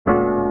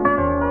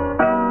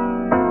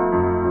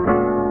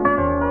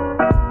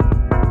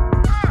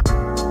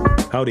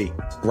Howdy,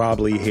 Rob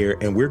Lee here,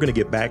 and we're going to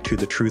get back to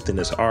the truth in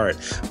this art,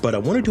 but I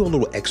want to do a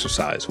little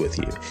exercise with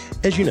you.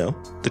 As you know,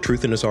 the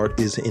truth in this art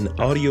is an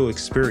audio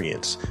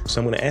experience, so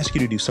I'm going to ask you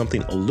to do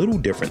something a little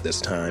different this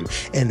time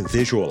and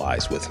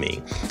visualize with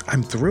me.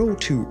 I'm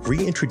thrilled to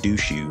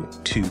reintroduce you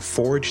to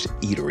Foraged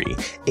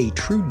Eatery, a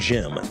true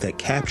gem that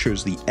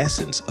captures the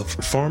essence of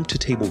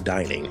farm-to-table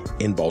dining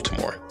in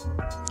Baltimore.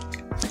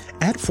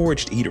 At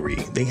Foraged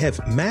Eatery, they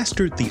have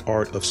mastered the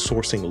art of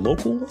sourcing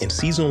local and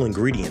seasonal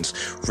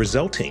ingredients,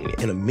 resulting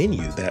in a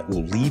menu that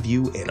will leave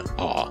you in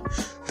awe.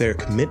 Their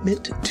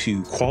commitment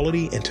to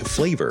quality and to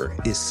flavor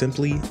is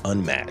simply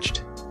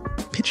unmatched.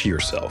 Picture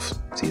yourself,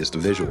 see it's the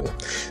visual,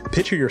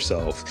 picture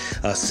yourself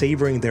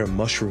savoring their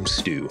mushroom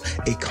stew,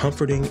 a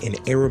comforting and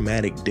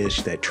aromatic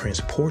dish that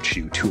transports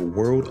you to a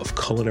world of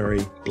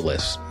culinary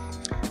bliss.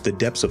 The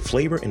depths of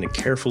flavor and the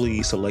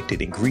carefully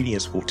selected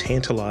ingredients will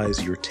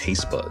tantalize your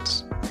taste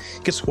buds.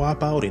 You can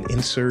swap out and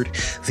insert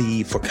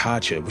the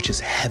focaccia, which is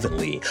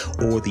heavenly,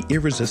 or the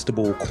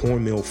irresistible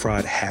cornmeal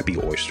fried happy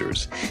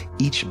oysters.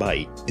 Each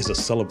bite is a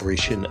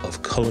celebration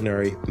of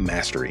culinary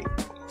mastery.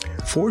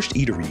 Foraged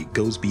Eatery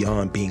goes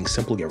beyond being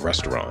simply a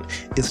restaurant.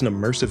 It's an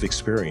immersive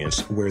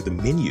experience where the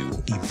menu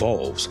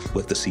evolves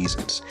with the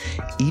seasons.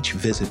 Each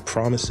visit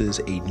promises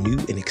a new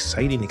and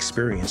exciting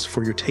experience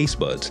for your taste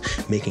buds,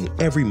 making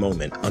every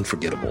moment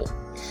unforgettable.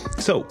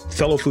 So,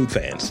 fellow food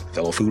fans,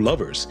 fellow food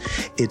lovers,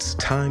 it's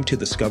time to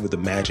discover the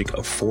magic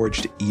of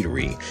Foraged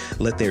Eatery.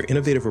 Let their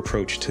innovative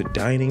approach to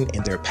dining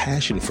and their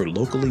passion for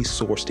locally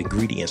sourced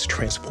ingredients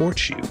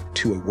transport you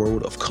to a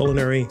world of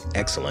culinary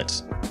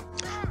excellence.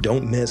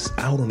 Don't miss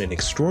out on an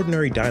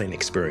extraordinary dining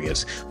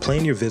experience.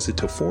 Plan your visit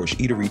to Foraged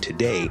Eatery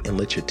today and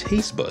let your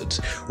taste buds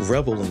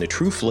revel in the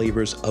true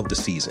flavors of the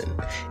season.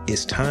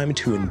 It's time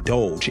to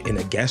indulge in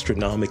a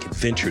gastronomic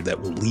adventure that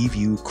will leave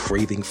you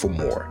craving for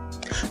more.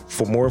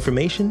 For more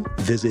information,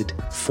 visit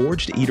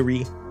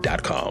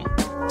foragedeatery.com.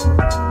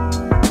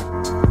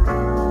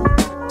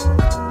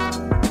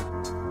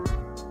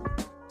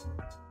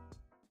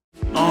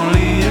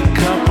 Only a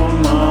couple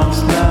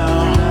months now.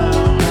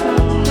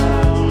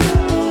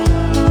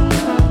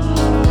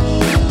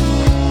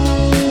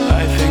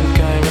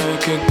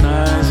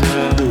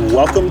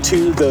 Welcome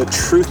to the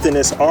Truth in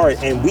This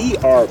Art, and we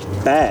are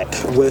back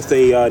with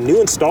a new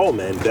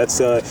installment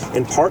that's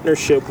in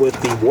partnership with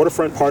the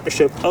Waterfront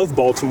Partnership of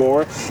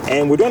Baltimore,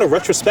 and we're doing a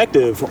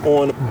retrospective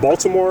on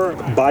Baltimore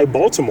by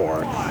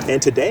Baltimore.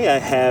 And today I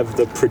have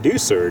the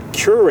producer,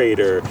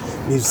 curator,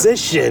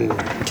 musician,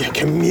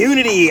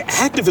 community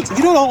activist,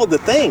 you know, all of the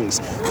things.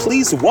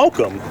 Please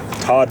welcome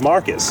Todd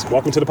Marcus.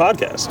 Welcome to the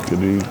podcast. Good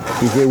to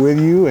be here with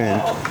you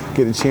and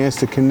get a chance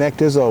to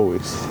connect as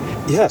always.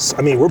 Yes,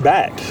 I mean, we're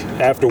back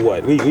after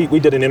what? We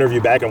did an interview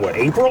back in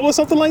April or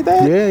something like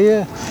that?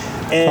 Yeah.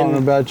 And talking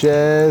about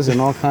jazz and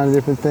all kinds of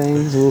different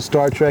things. A little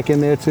Star Trek in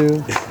there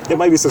too. There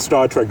might be some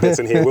Star Trek bits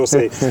in here. We'll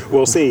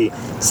see.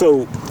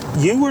 So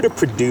you were the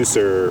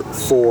producer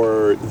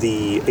for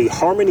a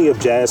Harmony of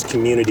Jazz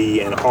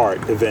Community and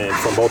Art event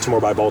from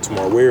Baltimore by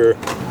Baltimore. We're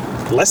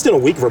less than a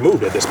week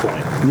removed at this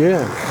point.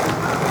 Yeah.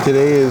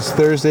 Today is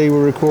Thursday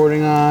we're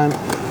recording on,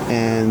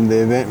 and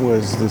the event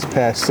was this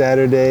past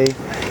Saturday,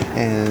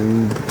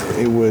 and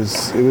it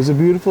was a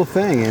beautiful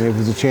thing, and it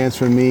was a chance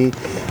for me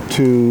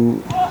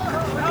to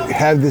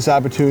have this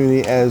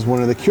opportunity as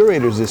one of the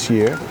curators this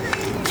year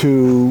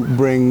to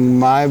bring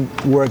my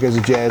work as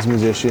a jazz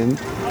musician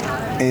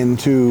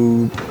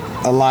into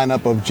a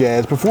lineup of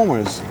jazz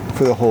performers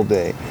for the whole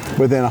day.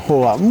 But then a whole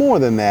lot more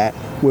than that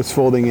was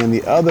folding in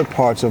the other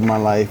parts of my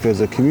life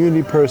as a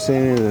community person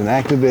and an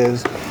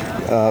activist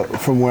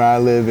from where I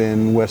live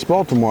in West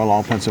Baltimore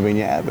along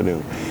Pennsylvania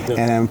Avenue. Yep.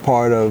 And I'm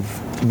part of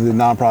the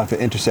nonprofit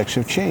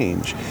Intersection of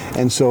Change.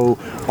 And so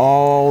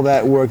all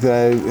that work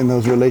in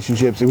those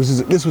relationships,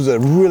 this was a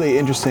really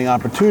interesting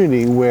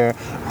opportunity where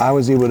I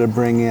was able to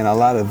bring in a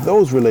lot of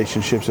those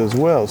relationships as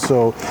well.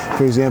 So,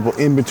 for example,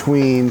 in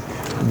between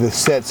the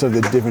sets of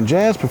the different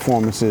jazz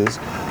performances,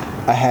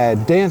 I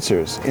had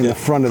dancers in the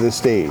front of the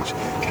stage.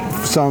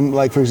 Some,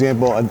 like for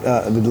example,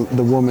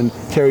 the woman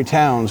Terry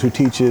Towns, who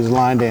teaches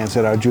line dance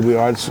at our Jubilee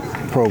Arts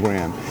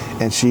program,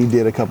 and she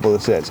did a couple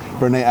of sets.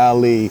 Renee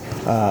Ali,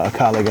 a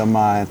colleague of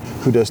mine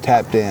who does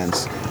tap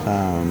dance.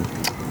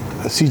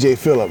 CJ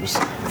Phillips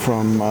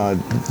from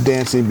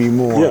Dancing Be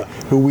More,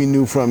 who we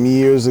knew from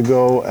years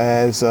ago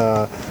as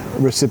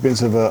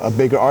recipients of a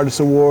Baker Artist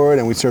Award,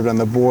 and we served on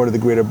the board of the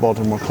Greater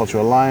Baltimore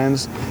Cultural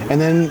Alliance. And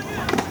then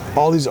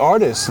all these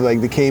artists,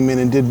 like they came in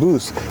and did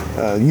booths,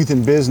 Youth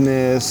in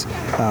Business,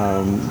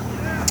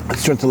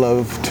 Strength to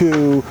Love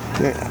 2,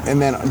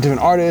 and then different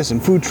artists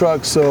and food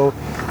trucks. So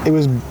it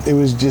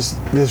was just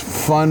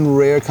this fun,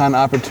 rare kind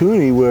of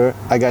opportunity where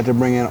I got to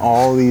bring in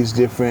all these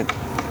different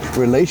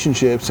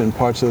relationships and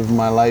parts of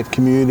my life,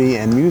 community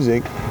and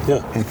music,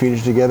 and feed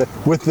it together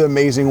with the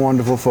amazing,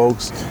 wonderful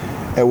folks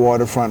at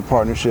Waterfront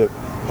Partnership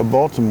of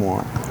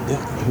Baltimore,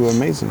 who are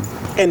amazing.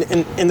 And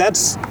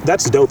that's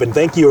dope. And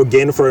thank you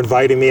again for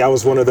inviting me. I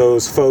was one of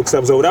those folks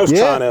that was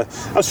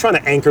trying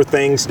to anchor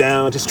things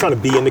down, just trying to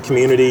be in the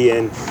community.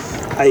 And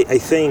I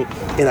think,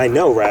 and I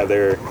know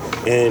rather,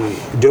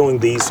 and doing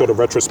these sort of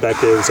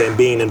retrospectives and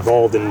being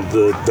involved in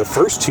the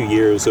first 2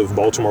 years of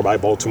Baltimore by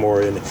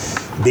Baltimore and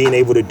being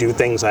able to do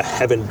things I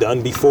haven't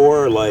done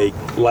before. Like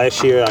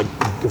last year,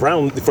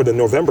 around for the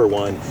November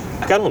one,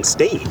 I got on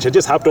stage. I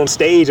just hopped on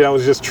stage and I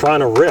was just trying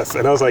to riff.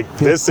 And I was like,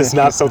 this is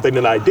not something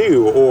that I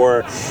do.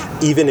 Or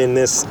even in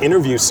this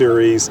interview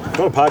series,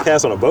 on a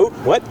podcast on a boat?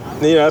 What?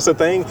 That's the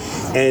thing.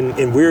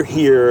 And we're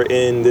here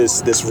in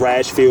this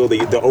rash field,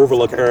 the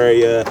overlook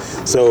area.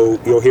 So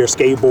you'll hear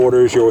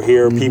skateboarders, you'll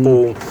hear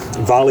people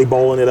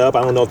volleyballing it up.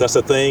 I don't know if that's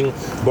a thing,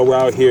 but we're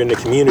out here in the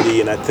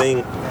community. And I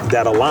think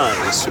that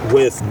aligns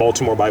with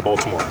Baltimore by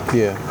Baltimore.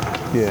 Yeah,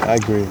 I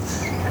agree.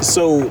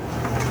 So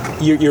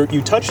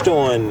you touched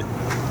on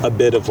a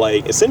bit of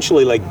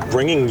essentially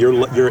bringing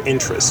your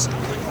interests,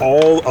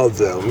 all of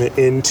them,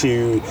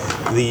 into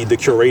the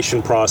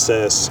curation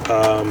process,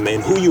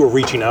 and who you were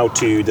reaching out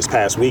to this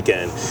past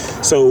weekend.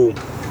 So,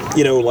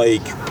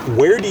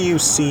 where do you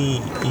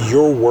see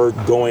your work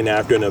going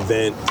after an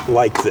event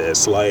like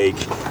this? All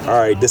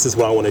right, this is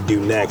what I want to do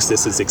next.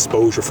 This is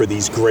exposure for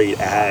these great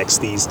acts,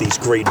 these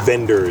great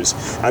vendors.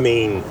 I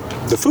mean,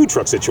 the food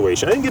truck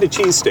situation. I didn't get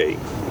a cheesesteak,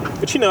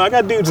 but I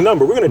got dude's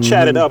number. We're going to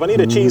chat it up. I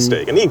need a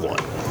cheesesteak. I need one.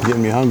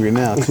 Getting me hungry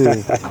now,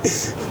 too.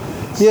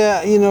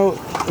 Yeah,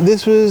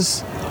 this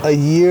was a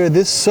year,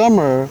 this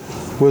summer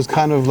was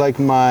kind of like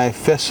my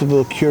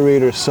festival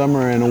curator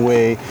summer in a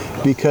way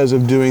because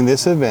of doing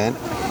this event.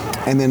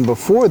 And then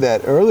before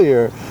that,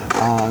 earlier,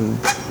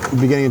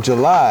 beginning of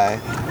July,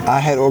 I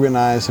had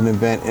organized an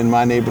event in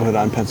my neighborhood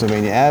on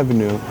Pennsylvania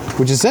Avenue,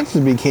 which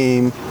essentially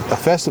became a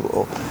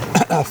festival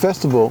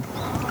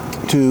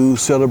to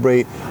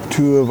celebrate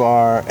two of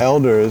our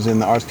elders in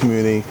the arts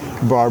community,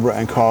 Barbara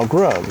and Carl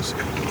Grubbs,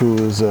 who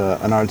is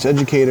an arts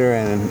educator,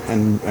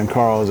 and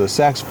Carl is a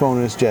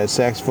saxophonist, jazz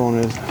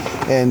saxophonist.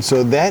 And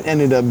so that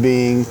ended up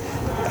being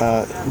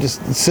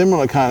just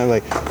similar, kind of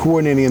like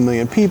coordinating 1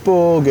 million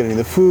people, getting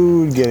the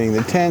food, getting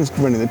the tents,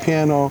 running the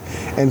piano.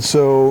 And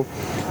so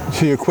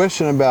to your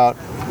question about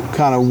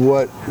kind of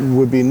what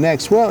would be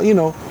next,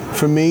 well,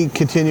 for me,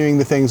 continuing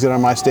the things that are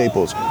my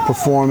staples,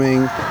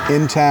 performing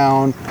in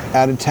town,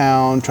 out of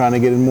town, trying to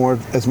get in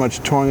as much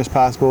touring as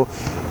possible.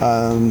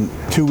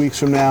 2 weeks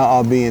from now,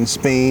 I'll be in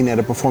Spain at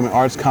a performing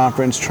arts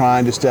conference,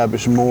 trying to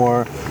establish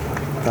more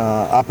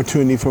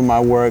opportunity for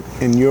my work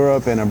in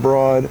Europe and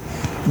abroad.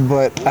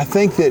 But I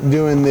think that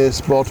doing this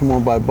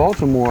Baltimore by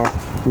Baltimore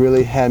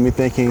really had me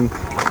thinking,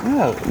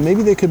 yeah,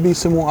 maybe there could be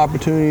some more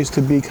opportunities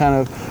to be kind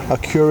of a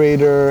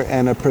curator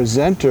and a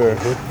presenter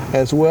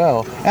as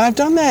well. And I've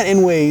done that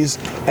in ways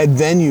at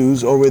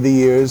venues over the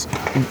years.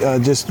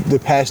 Just the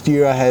past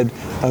year, I had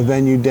a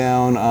venue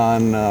down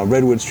on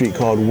Redwood Street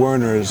called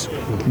Werner's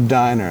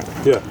Diner.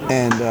 Yeah.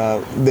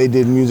 And they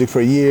did music for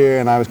a year,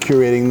 and I was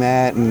curating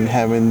that and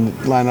having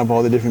line up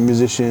all the different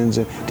musicians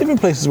and different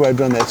places where I've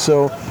done that.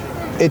 So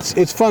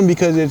it's fun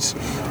because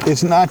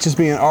it's not just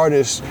being an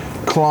artist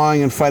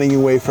clawing and fighting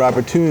your way for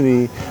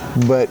opportunity,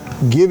 but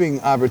giving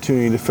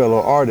opportunity to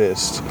fellow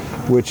artists,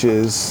 which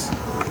is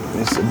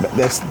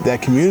that's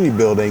that community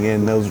building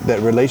and that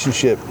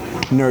relationship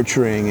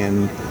nurturing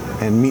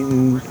and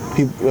meeting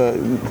people,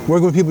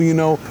 working with people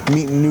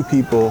meeting new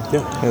people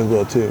as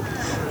well too.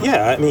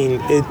 Yeah, I mean,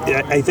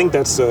 I think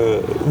that's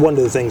one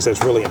of the things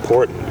that's really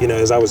important.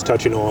 As I was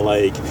touching on,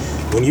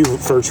 when you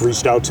first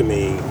reached out to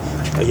me,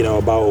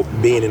 about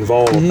being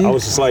involved, I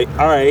was just like,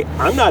 all right,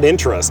 I'm not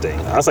interesting.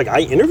 I was like,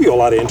 I interview a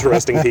lot of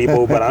interesting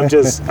people, but I'm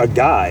just a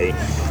guy.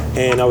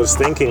 And I was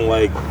thinking,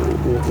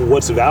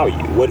 what's the value?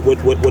 What would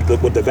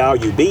the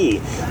value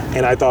be?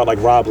 And I thought,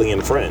 Rob Lee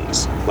and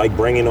Friends,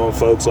 bringing on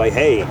folks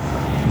hey,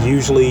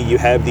 usually you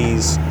have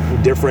these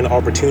different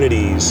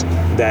opportunities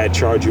that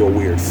charge you a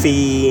weird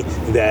fee,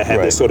 that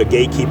have this sort of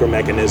gatekeeper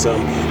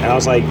mechanism. And I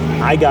was like,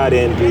 I got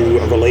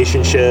into a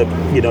relationship,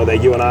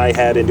 that you and I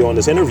had in doing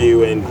this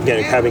interview and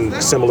having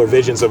similar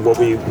visions of what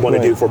we want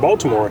to do for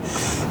Baltimore.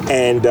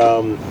 And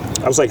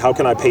I was like, how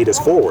can I pay this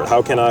forward?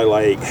 How can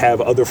I have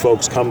other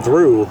folks come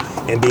through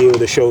and be able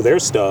to show their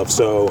stuff?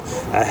 So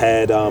I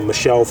had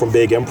Michelle from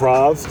Big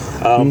Improv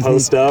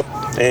post up,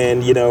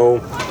 and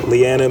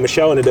Leanna and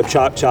Michelle ended up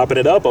chopping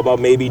it up about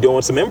maybe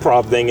doing some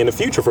improv thing in the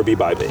future for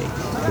B-by-B.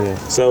 Yeah.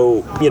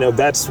 So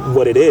that's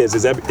what it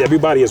is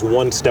everybody is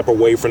one step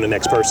away from the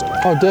next person.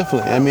 Oh,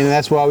 definitely. I mean,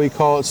 that's why we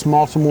call it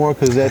Smaltimore,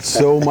 because that's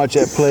so much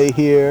at play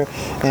here,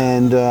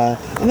 and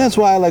that's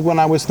why when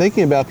I was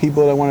thinking about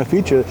people that I want to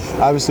feature,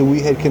 obviously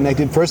we had connected.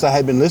 First, I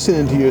had been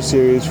listening to your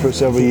series for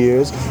several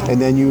years,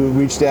 and then you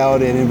reached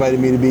out and invited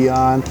me to be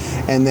on.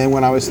 And then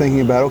when I was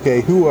thinking about,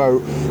 okay, who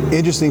are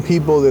interesting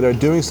people that are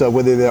doing stuff,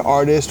 whether they're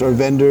artists or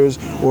vendors,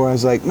 or I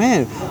was like,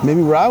 man,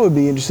 maybe Rob would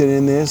be interested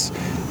in this.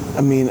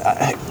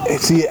 I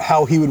see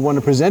how he would want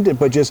to present it,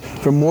 but just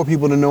for more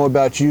people to know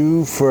about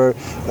you, for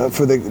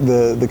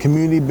the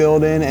community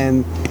building,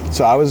 and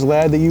so I was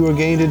glad that you were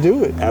game to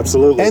do it.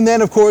 Absolutely. And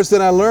then, of course,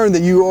 I learned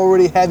that you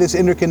already had this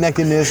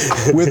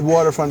interconnectedness with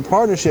Waterfront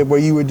Partnership, where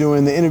you were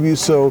doing the interviews.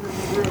 So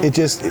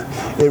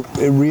it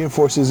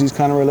reinforces these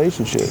kind of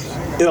relationships.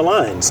 It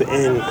aligns,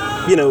 and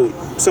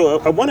so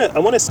I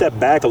want to step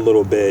back a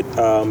little bit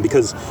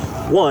because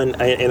one,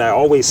 and I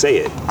always say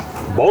it,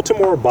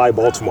 Baltimore by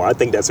Baltimore. I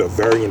think that's a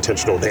very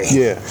intentional thing.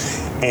 Yeah.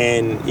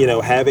 And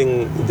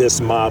having this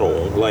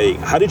model, like,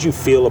 how did you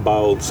feel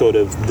about sort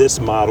of this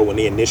model when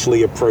they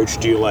initially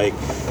approached you? Like,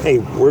 hey,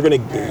 we're gonna,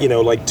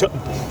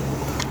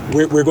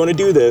 we're going to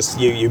do this.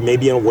 You may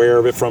be aware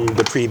of it from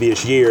the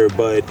previous year,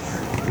 but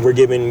we're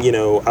giving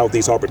out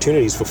these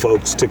opportunities for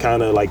folks to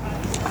kind of like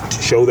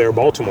show their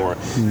Baltimore.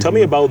 Mm-hmm. Tell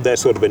me about that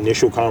sort of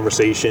initial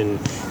conversation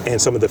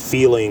and some of the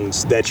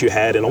feelings that you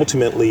had, and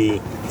ultimately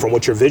from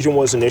what your vision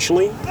was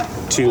initially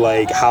to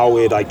like how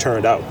it like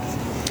turned out.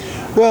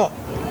 Well,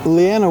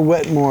 Leanna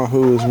Wetmore,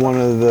 who is one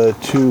of the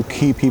two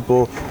key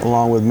people,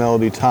 along with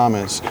Melody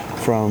Thomas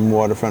from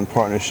Waterfront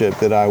Partnership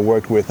that I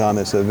worked with on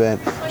this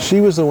event,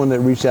 she was the one that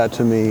reached out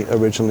to me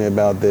originally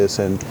about this,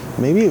 and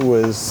maybe it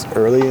was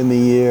early in the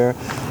year,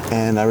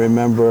 and I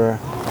remember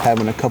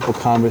having a couple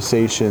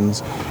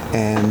conversations,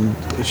 and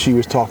she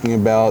was talking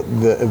about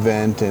the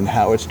event and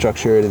how it's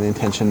structured and the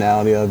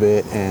intentionality of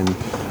it, and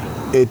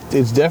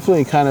it's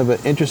definitely kind of an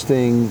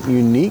interesting,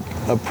 unique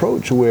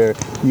approach where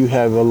you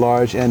have a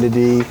large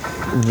entity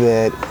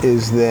that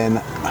is then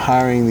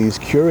hiring these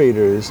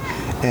curators,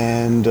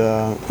 and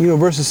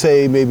versus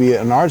say maybe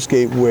an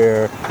Artscape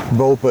where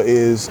BOPA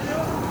is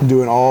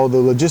doing all the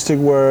logistic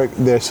work,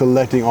 they're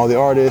selecting all the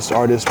artists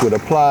would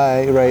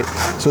apply, right?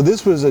 So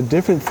this was a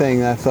different thing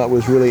that I thought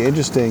was really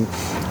interesting,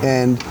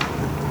 and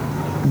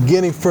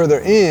getting further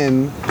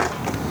in,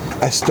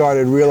 I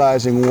started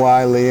realizing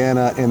why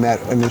Leanna in that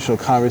initial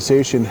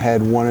conversation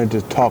had wanted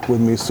to talk with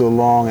me so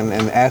long and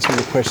ask me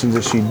the questions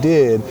that she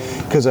did,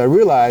 because I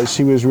realized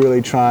she was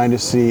really trying to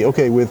see,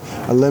 okay, with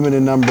a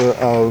limited number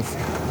of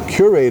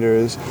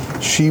curators,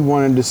 she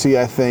wanted to see,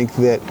 I think,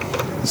 that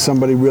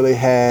somebody really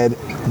had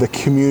the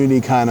community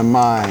kind of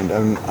mind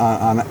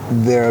on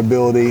their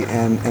ability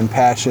and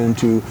passion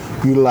to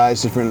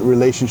utilize different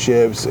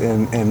relationships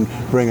and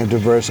bring a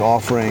diverse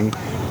offering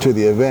to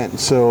the event.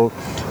 So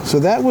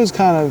that was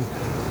kind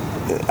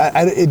of,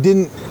 I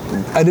didn't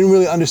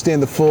really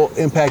understand the full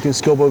impact and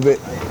scope of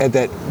it at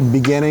that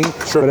beginning.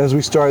 Sure. But as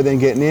we started then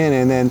getting in,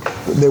 and then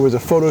there was a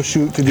photo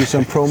shoot to do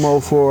some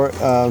promo for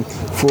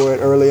it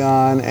early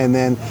on, and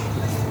then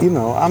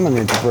I'm an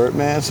introvert,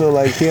 man. So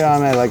like here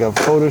I'm at like a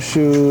photo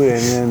shoot,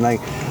 and then like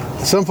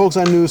some folks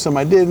I knew, some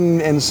I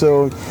didn't, and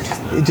so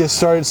it just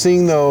started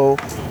seeing though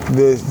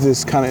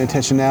this kind of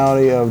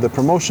intentionality of the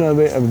promotion of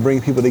it, of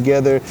bringing people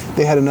together.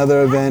 They had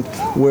another event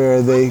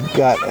where they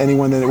got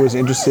anyone that was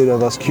interested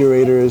of us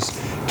curators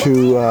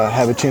to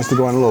have a chance to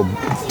go on a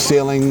little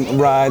sailing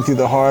ride through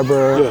the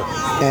harbor,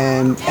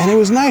 and it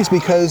was nice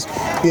because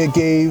it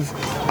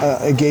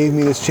gave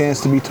me this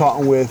chance to be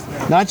talking with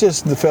not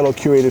just the fellow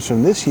curators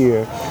from this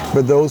year,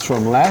 but those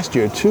from last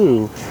year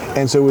too.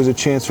 And so it was a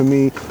chance for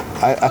me.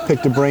 I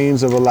picked the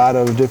brains of a lot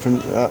of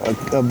different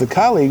of the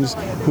colleagues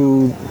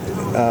who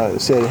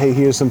said, hey,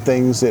 here's some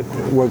things that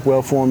work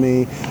well for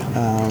me.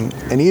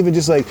 And even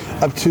just like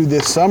up to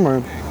this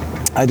summer,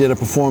 I did a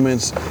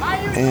performance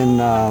in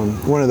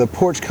one of the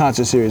Porch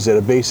concert series at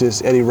a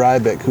bassist, Eddie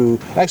Rybeck, who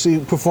actually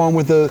performed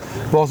with the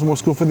Baltimore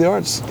School for the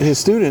Arts, his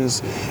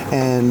students.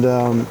 And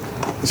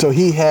so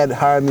he had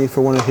hired me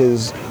for one of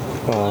his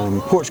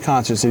Porch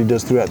concerts that he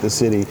does throughout the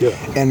city. Yeah.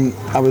 And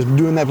I was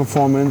doing that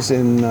performance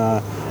in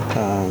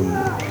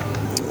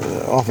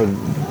off of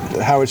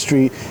Howard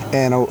Street,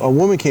 and a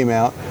woman came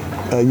out,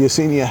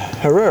 Yesenia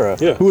Herrera,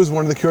 who was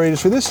one of the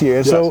curators for this year.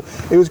 And so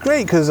it was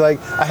great because like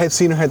I had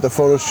seen her at the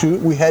photo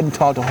shoot. We hadn't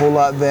talked a whole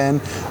lot then,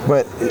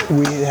 but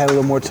we had a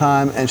little more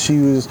time, and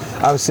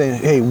I was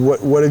saying, hey,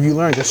 what have you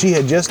learned? Because she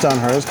had just done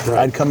hers. Right.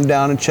 I'd come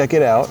down and check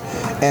it out.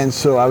 And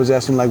so I was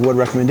asking like, what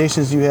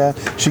recommendations do you have?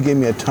 She gave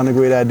me a ton of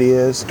great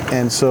ideas.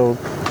 And so,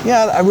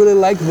 yeah, I really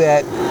like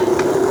that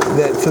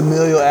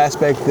familial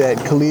aspect, that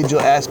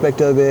collegial aspect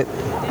of it,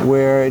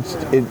 where it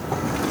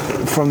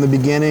from the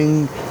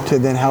beginning to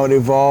then how it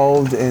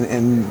evolved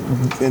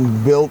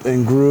and built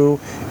and grew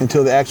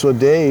until the actual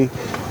day,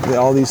 that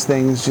all these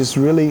things just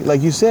really,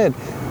 like you said,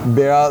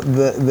 bear out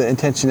the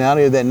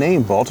intentionality of that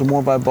name,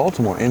 Baltimore by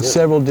Baltimore, in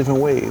several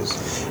different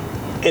ways.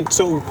 And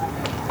so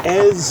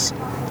as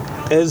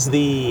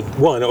the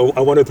one, I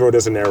want to throw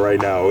this in there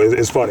right now.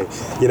 It's funny,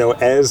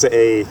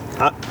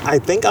 I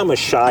think I'm a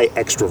shy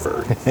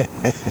extrovert,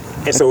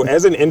 and so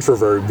as an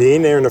introvert,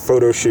 being there in the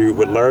photo shoot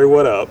with Larry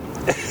What Up,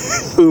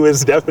 who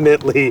is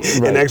definitely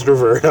an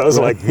extrovert, I was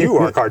like, you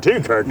are a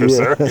cartoon character,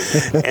 sir.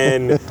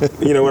 And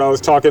when I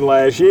was talking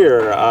last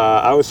year,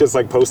 I was just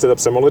like posted up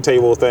some on the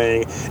table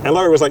thing, and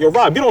Larry was like, yo,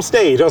 Rob, get on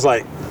stage. I was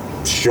like,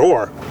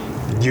 sure.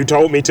 You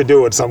told me to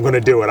do it, so I'm going to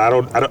do it.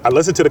 I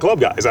listen to the club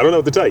guys. I don't know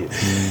what to tell you.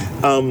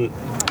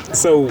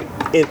 So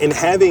in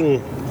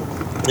having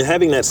And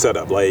having that set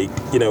up, like,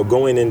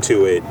 going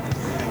into it,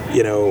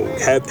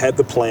 had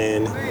the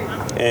plan,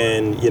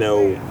 and,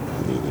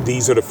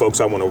 these are the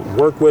folks I want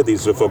to work with.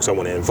 These are the folks I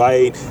want to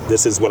invite.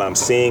 This is what I'm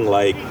seeing.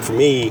 Like, for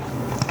me,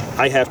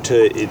 I have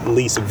to at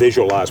least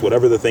visualize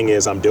whatever the thing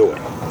is I'm doing,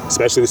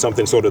 especially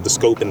something sort of the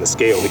scope and the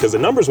scale, because the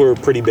numbers were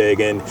pretty big,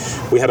 and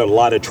we had a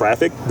lot of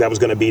traffic that was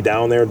going to be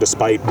down there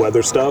despite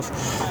weather stuff.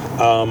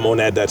 On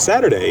that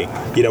Saturday,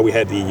 we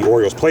had the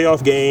Orioles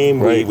playoff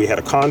game. Right. We had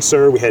a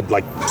concert. We had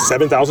like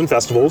 7,000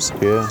 festivals.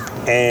 Yeah.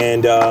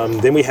 And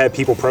then we had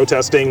people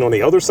protesting on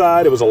the other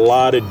side. It was a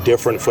lot of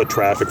different foot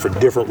traffic for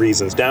different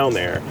reasons down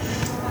there.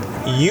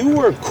 You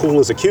were cool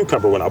as a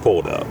cucumber when I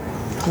pulled up.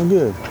 Oh,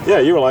 good. Yeah,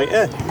 you were like,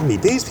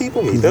 meet these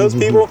people, meet those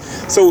people.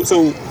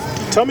 So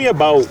tell me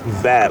about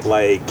that,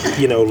 like,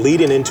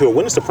 leading into it.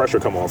 When does the pressure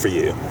come on for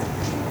you?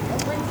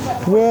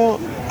 Well,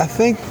 I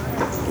think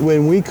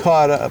when we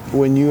caught up,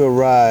 when you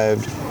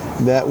arrived,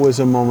 that was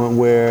a moment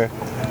where,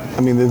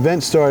 the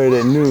event started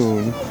at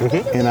noon,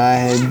 and I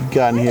had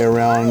gotten here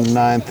around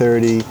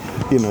 9:30.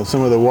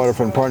 Some of the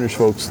Waterfront Partners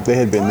folks, they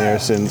had been there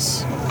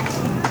since,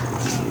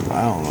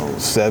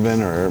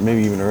 7 or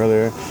maybe even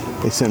earlier.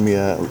 They sent me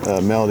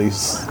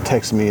Melody's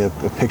text me a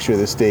picture of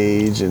the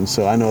stage, and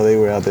so I know they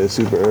were out there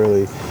super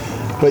early.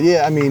 But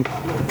yeah,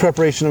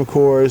 preparation, of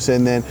course,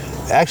 and then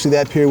actually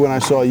that period when I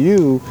saw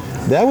you,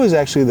 that was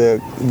actually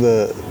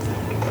the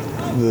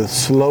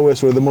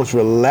slowest or the most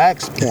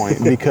relaxed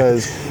point,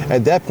 because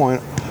at that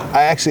point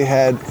I actually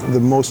had the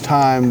most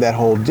time that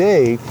whole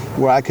day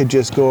where I could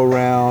just go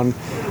around,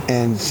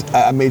 and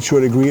I made sure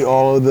to greet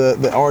all of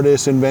the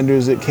artists and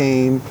vendors that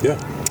came. Yeah.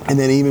 And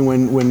then even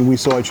when we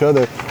saw each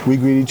other, we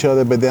greet each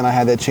other, but then I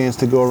had that chance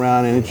to go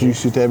around and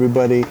introduce you to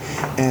everybody.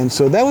 And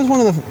so that was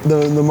one of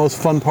the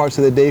most fun parts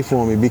of the day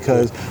for me,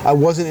 because I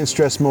wasn't in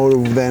stress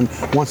mode then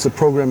once the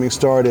programming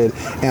started,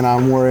 and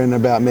I'm worrying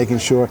about making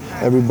sure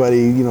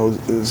everybody,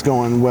 is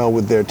going well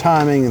with their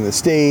timing and the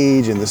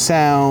stage and the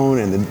sound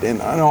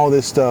and all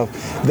this stuff.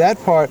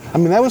 That part,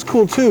 that was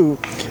cool too,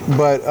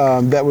 but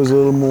that was a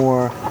little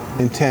more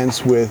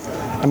intense with,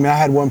 I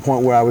had one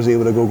point where I was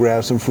able to go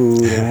grab some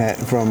food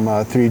from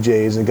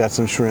 3J's and got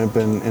some shrimp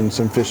and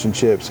some fish and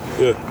chips.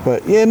 Yeah.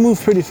 But yeah, it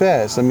moved pretty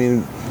fast.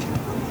 It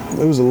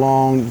was a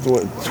long,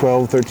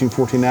 12, 13,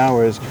 14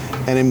 hours,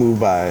 and it moved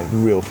by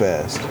real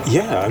fast.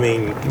 Yeah,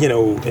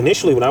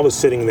 initially when I was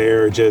sitting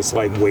there just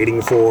like waiting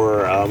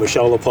for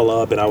Michelle to pull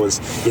up, and I was,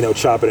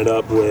 chopping it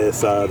up with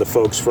the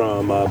folks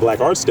from Black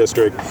Arts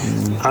District,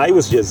 I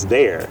was just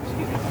there.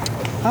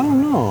 I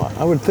don't know.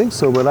 I would think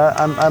so, but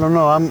I don't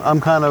know.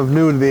 I'm kind of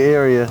new to the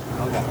area.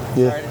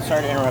 Okay. Yeah.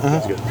 Sorry to interrupt.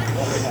 That's good.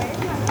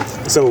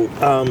 So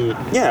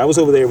I was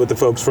over there with the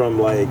folks from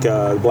like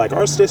Black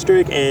Arts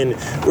District, and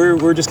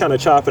we're just kind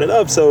of chopping it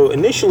up. So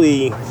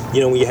initially,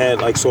 we had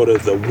like sort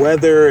of the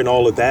weather and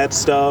all of that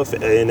stuff,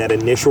 and that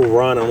initial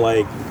run, I'm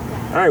like,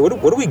 all right,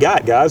 what do we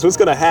got, guys? What's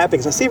gonna happen?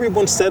 Because I see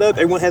everyone set up,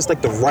 everyone has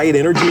like the right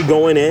energy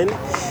going in,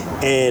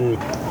 and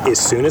as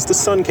soon as the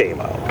sun came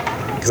out,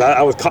 because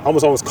I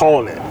was almost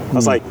calling it. I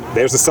was like,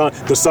 there's the sun.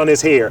 The sun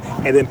is here.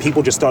 And then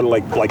people just started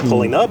like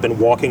pulling up and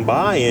walking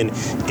by and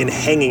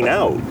hanging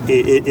out.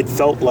 It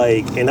felt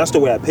like, and that's the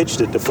way I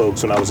pitched it to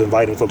folks when I was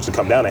inviting folks to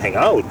come down and hang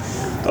out,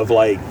 of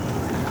like,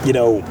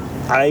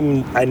 I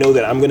know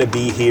that I'm going to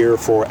be here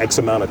for X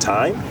amount of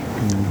time,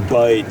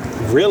 but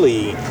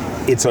really,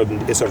 it's a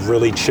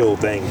really chill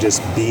thing.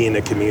 Just be in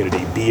the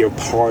community, be a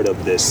part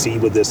of this, see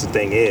what this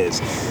thing is.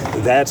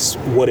 That's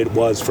what it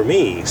was for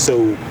me.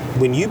 So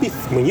when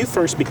you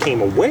first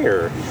became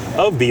aware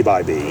of B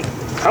by B,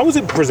 how was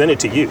it presented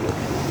to you?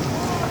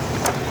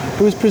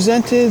 It was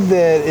presented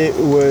that it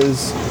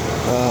was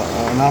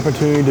an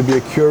opportunity to be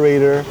a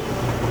curator,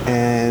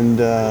 and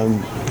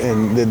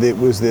that it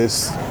was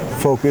this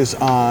focus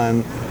on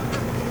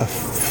a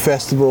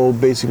festival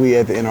basically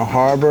at the Inner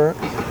Harbor,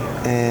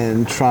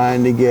 and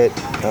trying to get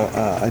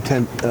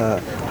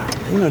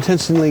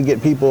intentionally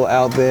get people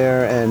out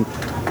there, and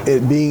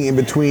it being in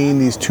between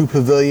these two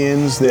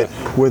pavilions that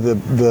were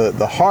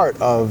the heart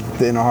of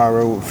the Inner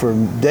Harbor for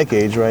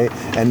decades, right?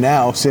 And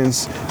now,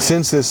 since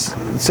this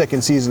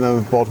second season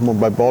of Baltimore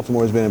by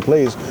Baltimore has been in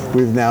place,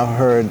 we've now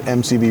heard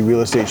MCB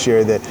Real Estate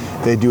share that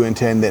they do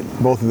intend that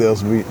both of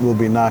those will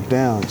be knocked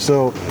down.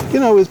 So, it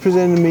was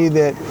presented to me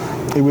that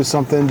it was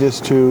something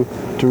just to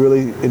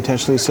really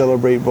intentionally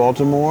celebrate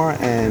Baltimore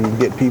and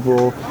get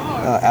people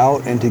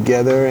out and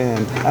together,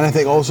 and I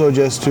think also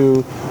just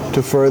to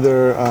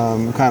further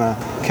kind of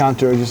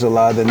counter just a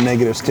lot of the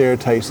negative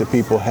stereotypes that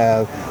people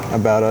have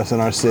about us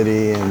and our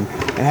city, and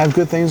have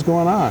good things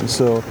going on.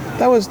 So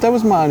that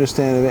was my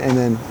understanding of it. And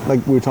then,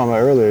 like we were talking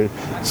about earlier,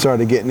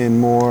 started getting in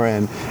more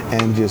and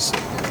just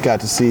got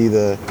to see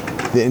the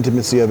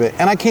intimacy of it.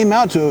 And I came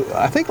out to,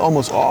 I think,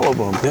 almost all of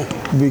them,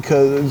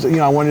 because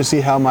I wanted to see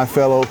how my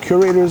fellow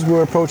curators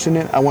were approaching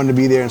it. I wanted to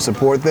be there and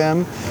support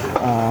them.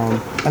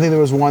 I think there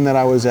was one that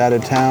I was out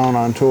of town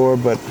on tour,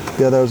 but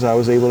the others I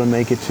was able to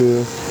make it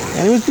to,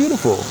 and it was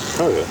beautiful.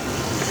 Oh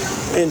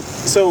yeah. And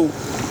so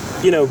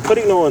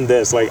putting on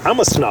this, like, I'm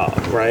a snob,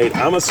 right?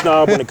 I'm a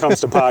snob when it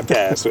comes to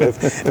podcasts.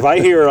 If I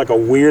hear like a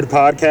weird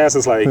podcast,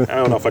 it's like, I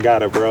don't know if I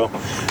got it, bro.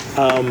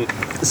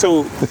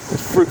 So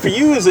for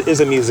you as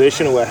a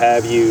musician or what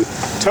have you,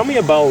 tell me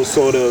about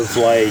sort of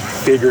like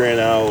figuring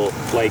out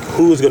like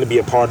who is going to be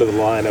a part of the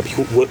lineup.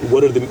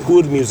 Who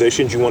are the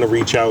musicians you want to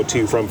reach out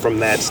to from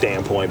that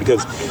standpoint?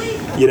 Because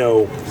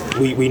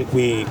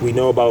we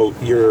know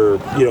about your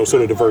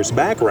sort of diverse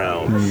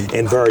background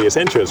and various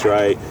interests,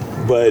 right?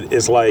 But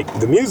it's like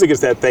the music is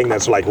that thing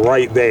that's like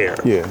right there.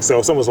 Yeah. So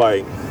if someone's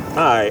like, all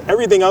right,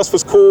 everything else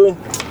was cool,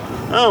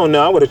 I don't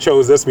know, I would have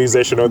chose this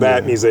musician or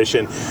that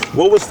musician.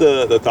 What was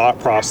the thought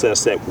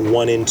process that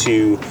went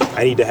into,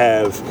 I need to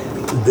have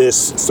this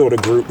sort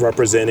of group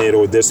represented,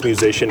 or this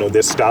musician or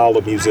this style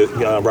of music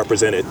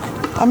represented?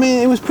 I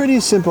mean, it was pretty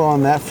simple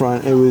on that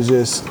front. It was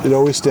just, it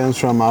always stems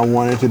from, I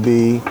wanted to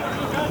be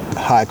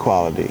high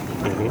quality.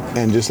 Mm-hmm.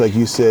 And just like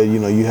you said,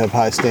 you have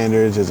high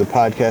standards as a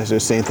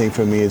podcaster, same thing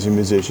for me as a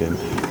musician.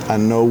 I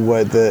know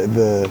what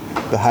the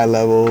high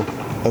level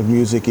of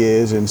music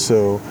is, and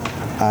so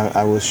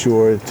I was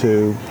sure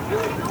to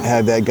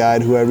have that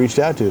guide who I reached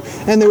out to.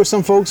 And there were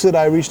some folks that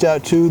I reached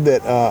out to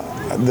that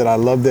I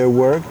loved their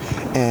work,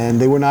 and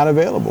they were not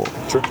available.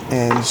 Sure.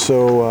 And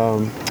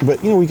so,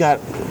 but we've got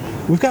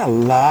a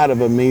lot of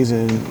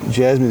amazing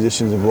jazz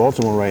musicians in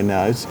Baltimore right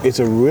now. It's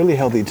a really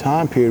healthy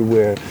time period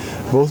where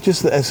both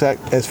just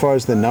as far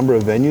as the number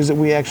of venues that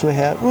we actually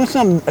have, well, it's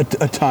not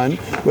a ton,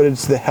 but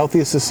it's the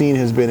healthiest the scene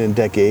has been in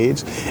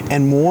decades,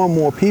 and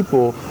more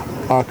people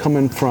are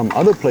coming from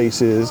other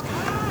places.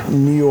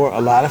 New York,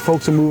 a lot of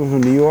folks are moving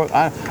from New York.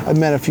 I've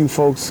met a few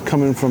folks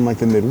coming from like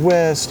the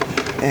Midwest,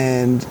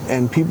 and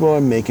people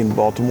are making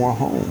Baltimore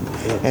home.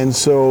 Yeah. And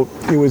so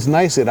it was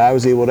nice that I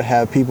was able to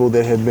have people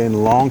that have been a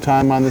long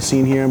time on the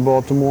scene here in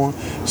Baltimore.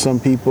 Some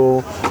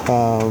people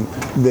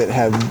that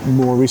have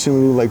more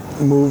recently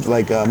moved,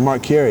 like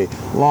Mark Carey,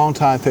 long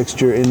time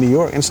fixture in New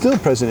York and still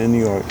present in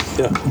New York.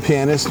 Yeah.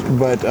 Pianist,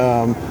 but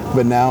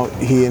now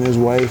he and his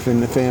wife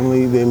and the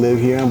family, they live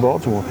here in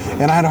Baltimore.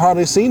 And I had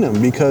hardly seen him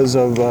because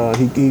of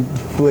he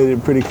played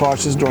it pretty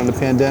cautious during the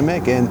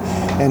pandemic,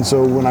 and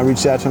so when I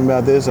reached out to him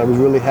about this, I was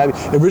really happy.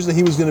 Originally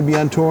he was going to be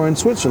on tour in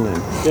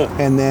Switzerland,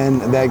 and then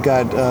that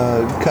got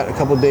cut a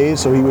couple days,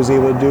 so he was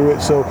able to do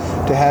it. So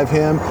to have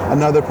him,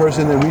 another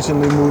person that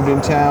recently moved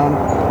in town,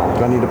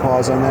 do I need to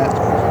pause on that?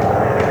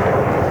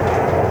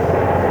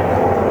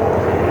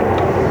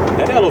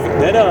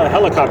 That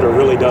helicopter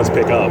really does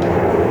pick up.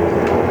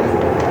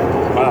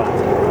 Wow.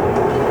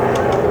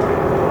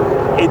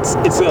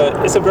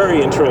 It's a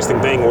very interesting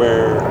thing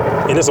where,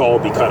 and this will all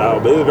be cut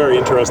out, but it's a very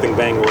interesting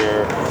thing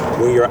where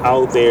when you're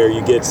out there,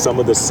 you get some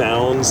of the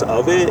sounds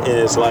of it, and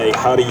it's like,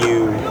 how do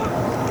you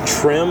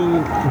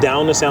trim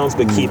down the sounds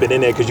but keep it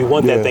in there, because you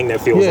want that thing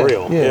that feels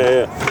real.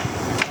 Yeah.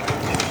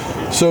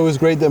 So it was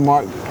great that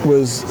Mark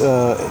was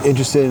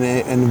interested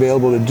and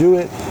available to do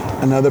it.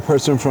 Another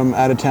person from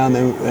out of town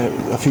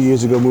that a few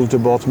years ago moved to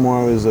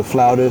Baltimore was a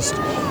flautist,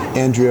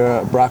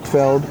 Andrea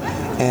Brockfeld,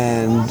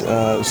 and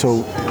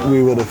so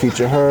we were able to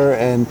feature her,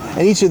 and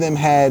each of them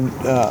had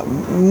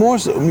more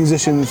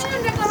musicians,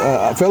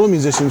 fellow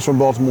musicians from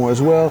Baltimore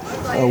as well.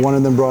 One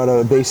of them brought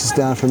a bassist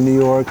down from New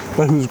York,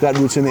 but who's got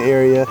roots in the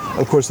area.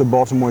 Of course, the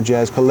Baltimore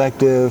Jazz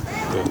Collective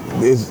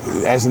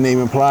is, as the name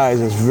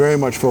implies, is very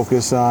much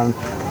focused on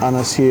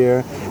us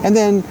here. And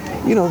then,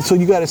 so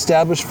you got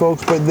established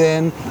folks, but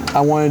then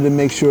I wanted to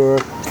make sure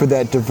for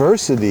that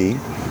diversity,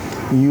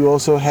 you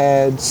also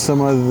had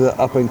some of the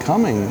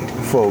up-and-coming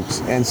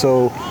folks. And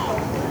so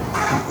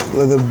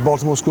the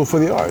Baltimore School for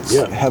the Arts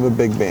have a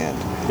big band.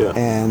 Yeah.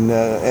 And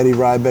Eddie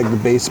Rybeck, the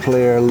bass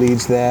player,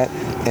 leads that.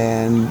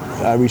 And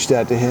I reached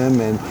out to him,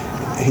 and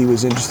he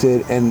was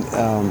interested. And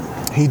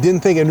he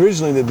didn't think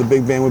originally that the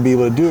big band would be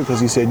able to do it, because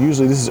he said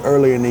usually this is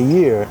earlier in the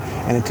year,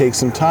 and it takes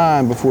some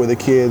time before the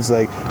kids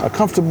are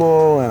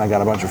comfortable, and I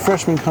got a bunch of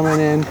freshmen coming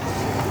in.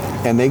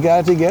 And they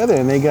got together,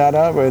 and they got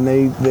up, and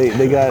they did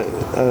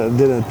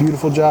a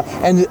beautiful job,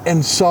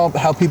 and saw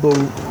how people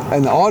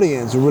in the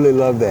audience really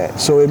loved that.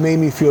 So it made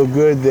me feel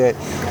good that,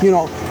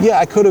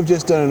 I could have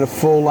just done a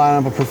full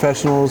lineup of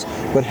professionals,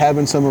 but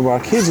having some of our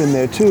kids in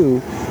there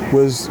too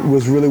was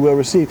really well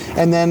received.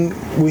 And then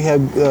we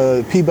had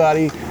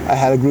Peabody. I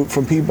had a group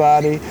from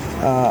Peabody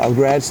of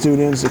grad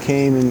students that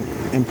came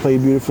and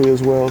played beautifully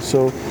as well.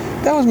 So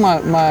that was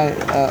my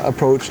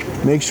approach.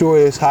 Make sure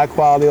it's high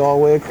quality all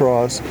the way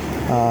across,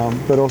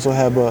 but also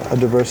have a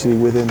diversity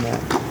within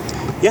that.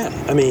 Yeah,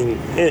 I mean,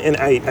 and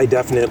I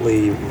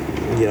definitely,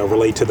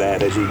 relate to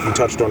that, as you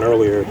touched on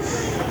earlier.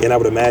 And I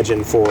would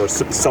imagine for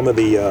some of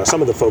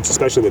the folks,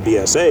 especially with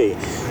BSA,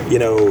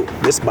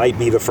 this might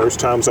be the first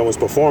time someone's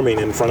performing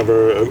in front of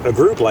a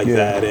group like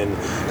that. And,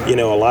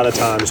 a lot of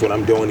times when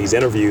I'm doing these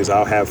interviews,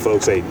 I'll have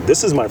folks say,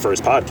 this is my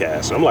first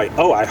podcast. And I'm like,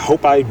 oh, I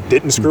hope I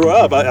didn't screw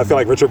up. I feel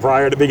like Richard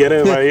Pryor at the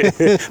beginning, right?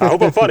 I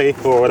hope I'm funny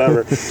or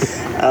whatever.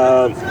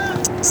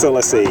 So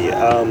let's see.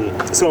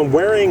 So I'm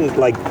wearing,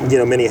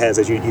 many hats,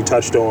 as you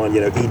touched on,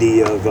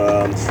 ED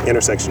of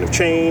Intersection of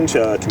Change,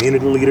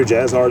 community leader,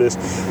 jazz artist.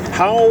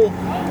 How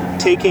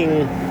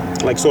taking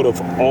like sort of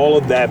all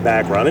of that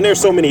background, and there's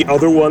so many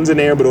other ones in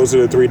there, but those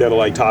are the three that are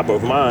like top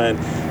of mind.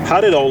 How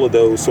did all of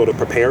those sort of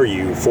prepare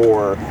you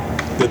for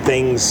the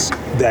things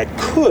that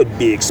could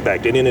be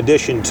expected, in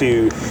addition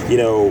to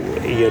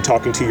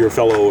talking to your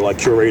fellow like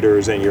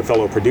curators and your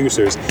fellow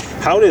producers?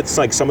 How did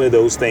like some of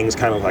those things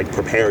kind of like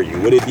prepare you?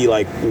 Would it be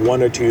like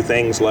one or two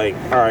things like,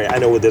 all right, I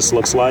know what this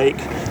looks like,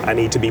 I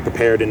need to be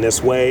prepared in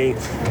this way,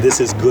 this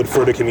is good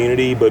for the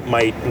community but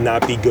might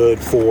not be good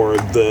for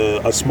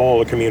a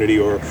smaller community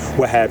or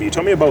what have you?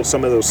 Tell me about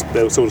some of those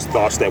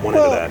thoughts that went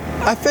into that.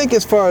 I think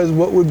as far as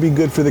what would be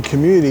good for the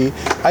community,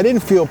 I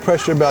didn't feel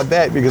pressure about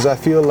that, because I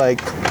feel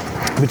like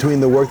between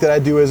the work that I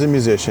do as a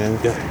musician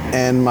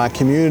and my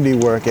community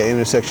work at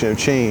Intersection of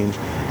Change,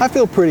 I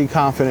feel pretty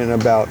confident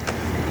about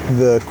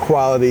the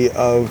quality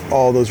of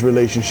all those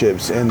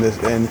relationships and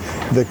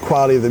the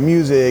quality of the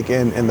music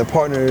and the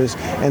partners.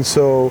 And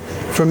so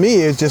for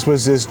me, it just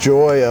was this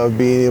joy of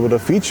being able to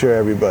feature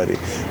everybody.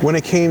 When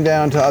it came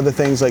down to other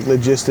things like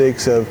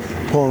logistics of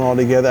pulling all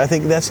together, I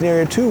think that's an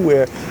area too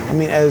where, I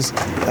mean, as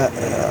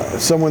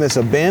someone that's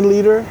a band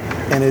leader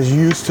and is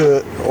used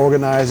to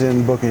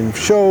organizing, booking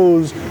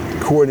shows,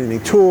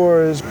 coordinating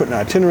tours, putting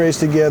itineraries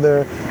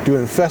together,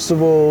 doing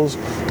festivals,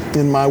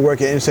 in my work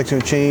at Intersection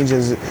of Change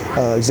as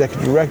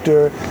executive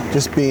director,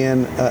 just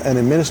being an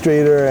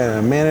administrator and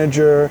a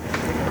manager,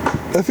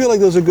 I feel like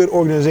those are good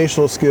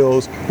organizational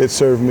skills that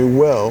serve me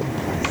well.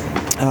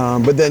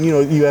 But then,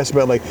 you asked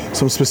about like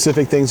some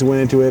specific things that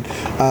went into it.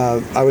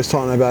 I was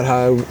talking about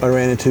how I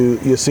ran into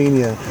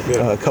Yesenia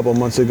a couple of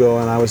months ago,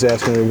 and I was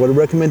asking her, what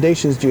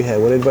recommendations do you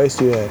have? What advice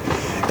do you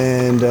have?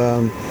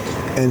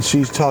 And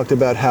she talked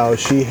about how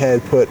she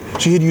had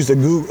used a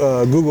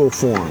Google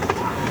form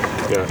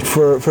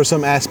for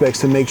some aspects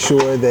to make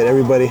sure that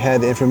everybody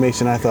had the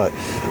information. I thought,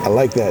 I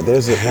like that.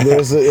 There's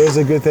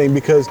a good thing,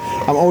 because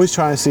I'm always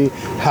trying to see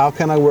how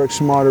can I work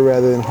smarter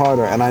rather than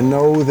harder. And I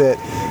know that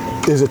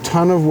there's a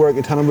ton of work,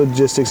 a ton of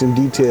logistics and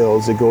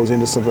details that goes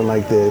into something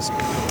like this.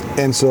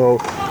 And so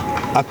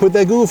I put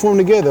that Google form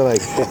together.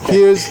 Like,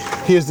 here's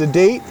the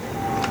date.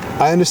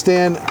 I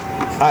understand.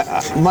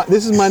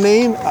 This is my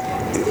name.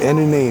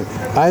 Any name.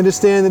 I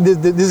understand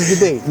that this is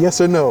the date.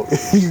 Yes or no?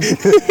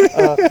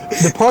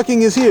 The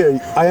parking is here.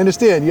 I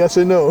understand. Yes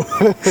or no?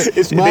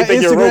 My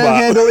Instagram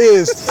handle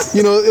is,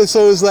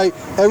 so it's like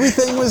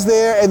everything was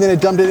there, and then it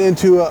dumped it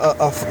into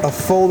a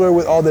folder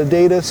with all the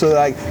data.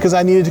 So because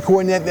I needed to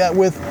coordinate that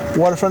with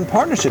Waterfront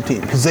Partnership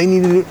Team, because they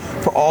needed it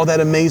for all that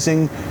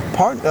amazing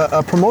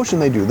promotion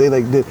they do. They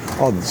did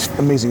all these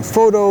amazing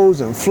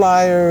photos and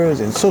flyers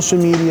and social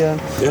media,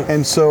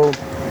 and so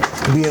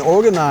being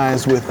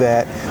organized with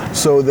that,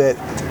 so that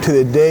to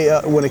the day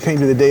when it came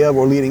to the day of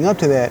or leading up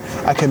to that,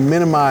 I can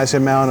minimize the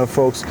amount of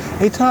folks.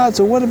 Hey Todd,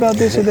 so what about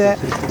this or that?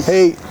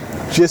 Hey,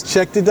 just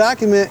check the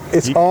document.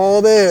 It's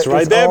all there. It's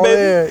right there,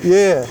 baby.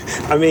 Yeah.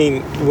 I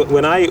mean,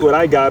 when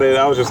I got it,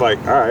 I was just like,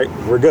 all right,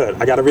 we're good.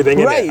 I got everything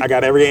in there. I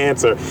got every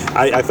answer.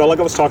 I felt like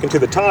I was talking to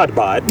the Todd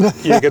bot,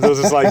 because it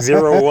was just like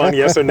 0 or 1,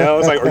 yes or no.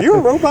 It's like, are you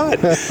a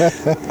robot?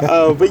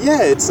 But yeah,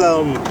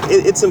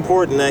 it's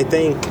important. I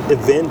think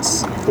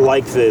events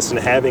like this and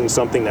having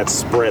something that's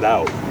spread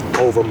out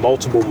over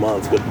multiple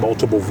months with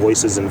multiple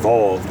voices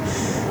involved,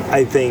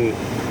 I think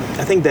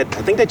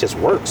that just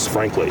works,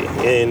 frankly.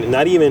 And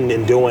not even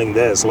in doing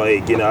this, I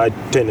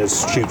tend to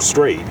shoot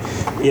straight.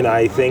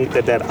 I think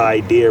that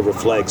idea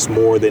reflects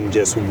more than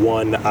just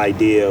one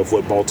idea of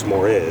what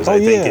Baltimore is. I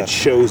think it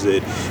shows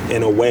it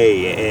in a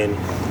way. And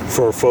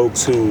for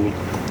folks who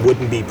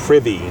wouldn't be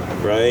privy,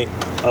 right,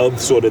 of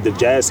sort of the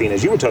jazz scene,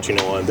 as you were touching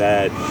on,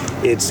 that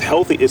it's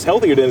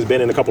healthier than it's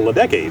been in a couple of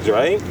decades,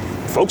 right?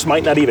 Folks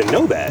might not even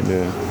know that.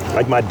 Yeah.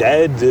 Like my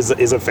dad is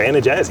a fan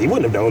of jazz. He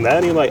wouldn't have known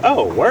that. He's like,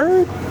 oh,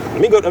 word?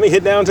 Let me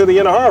hit down to the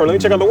inner harbor. Let me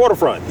check out the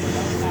waterfront.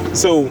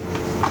 So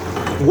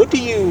what do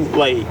you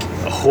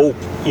hope,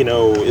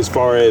 as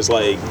far as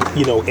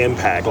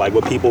impact,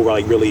 what people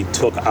really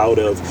took out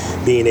of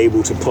being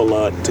able to pull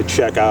up, to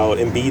check out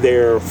and be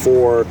there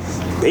for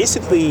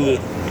basically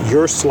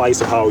your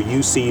slice of how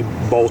you see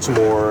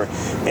Baltimore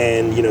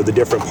and the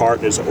different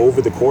partners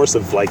over the course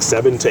of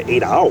 7 to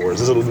 8 hours?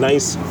 It's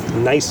a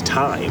nice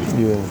time.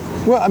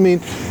 Yeah. Well, I mean,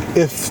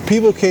 if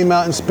people came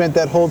out and spent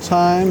that whole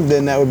time,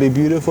 then that would be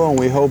beautiful, and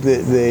we hope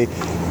that they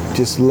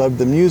just loved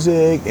the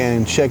music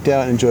and checked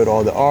out and enjoyed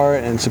all the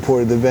art and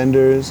supported the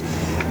vendors.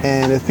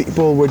 And if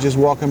people were just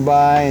walking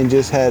by and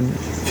just had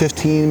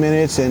 15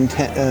 minutes and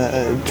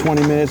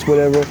 20 minutes,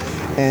 whatever,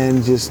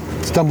 and just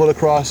stumbled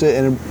across it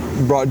and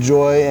it brought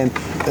joy. And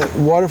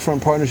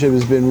Waterfront Partnership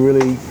has been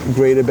really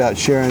great about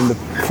sharing the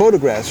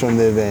photographs from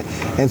the event.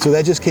 And so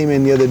that just came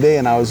in the other day,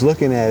 and I was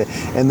looking at it,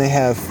 and they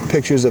have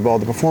pictures of all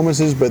the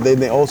performances, but then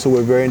they also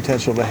were very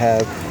intentional to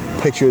have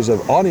pictures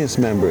of audience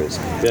members.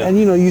 Yeah. And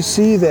you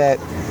see that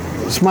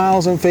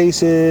smiles on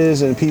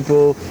faces and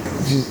people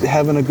just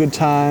having a good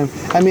time.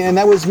 I mean, and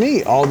that was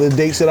me, all the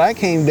dates that I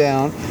came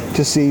down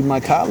to see my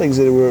colleagues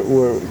that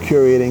were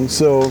curating.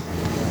 So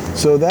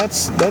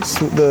that's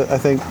I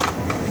think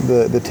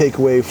the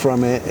takeaway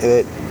from it,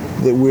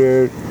 that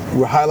we're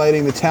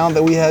highlighting the talent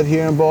that we have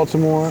here in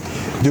Baltimore.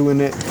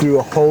 doing it through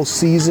a whole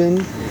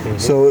season.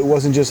 So it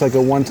wasn't just like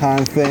a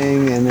one-time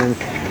thing and then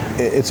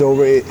it's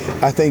over.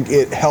 I think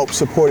it helped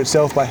support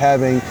itself by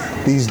having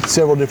these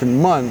several different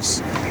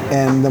months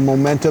and the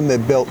momentum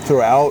that built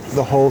throughout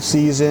the whole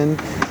season.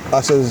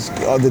 Us as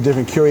the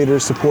different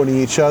curators supporting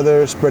each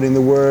other, spreading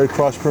the word,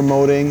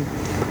 cross-promoting,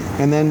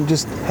 and then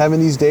just having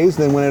these days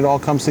then when it all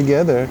comes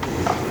together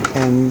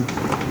and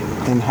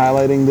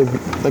highlighting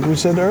like we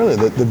said earlier,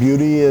 the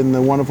beauty and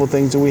the wonderful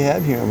things that we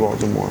have here in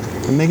Baltimore,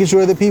 and making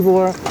sure that people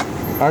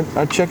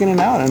are checking it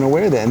out and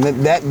aware of that, and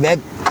that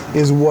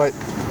is what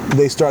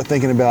they start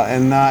thinking about,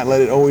 and not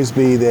let it always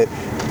be that,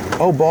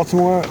 oh,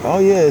 Baltimore, oh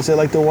yeah, is it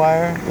like The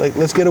Wire? Like,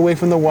 let's get away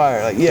from The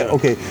Wire. Like, yeah,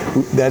 okay,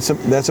 that's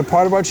a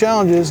part of our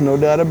challenges, no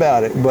doubt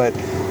about it, but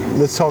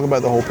let's talk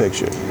about the whole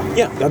picture.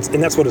 Yeah,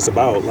 that's what it's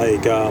about.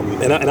 Like,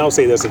 and I'll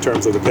say this in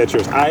terms of the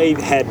pictures. I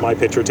had my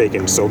picture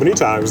taken so many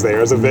times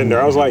there as a vendor.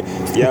 I was like,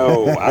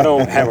 yo, I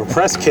don't have a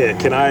press kit.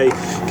 Can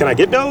I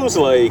get those?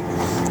 Like,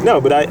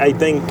 no, but I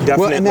think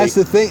definitely. Well, and that's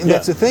the thing.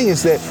 That's the thing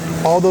is that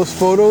all those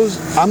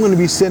photos, I'm going to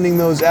be sending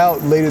those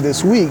out later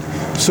this week.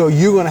 So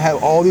you're going to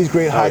have all these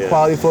great high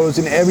quality photos,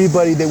 and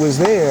everybody that was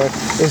there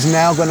is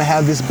now going to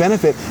have this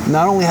benefit.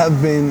 Not only have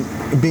being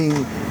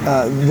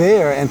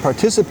there and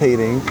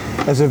participating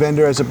as a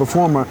vendor, as a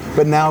performer,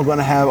 but now going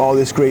to have all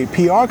this great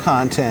PR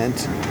content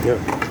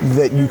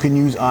that you can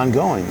use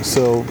ongoing.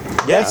 So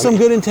that's some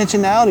good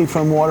intentionality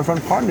from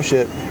Waterfront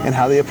Partnership and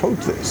how they approach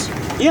this.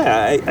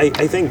 Yeah, I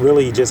think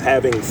really just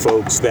having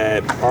folks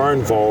that are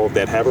involved,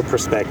 that have a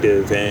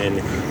perspective and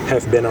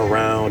have been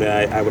around,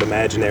 I would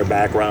imagine their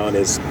background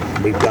is,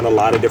 we've done a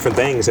lot of different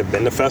things, have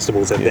been to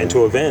festivals, have been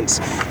to events,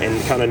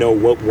 and kind of know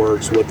what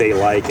works, what they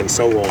like, and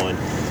so on.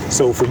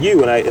 So for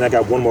you, and I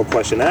got one more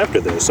question after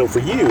this. So for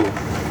you,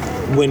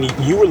 when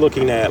you were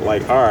looking at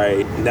like, all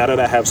right, now that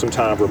I have some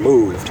time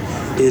removed,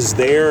 is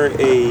there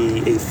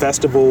a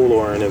festival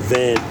or an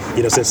event,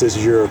 since this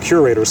is your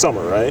curator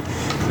summer, right?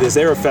 Is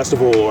there a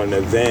festival or an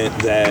event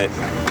that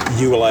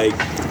you were like,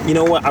 you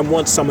know what, I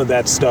want some of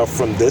that stuff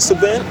from this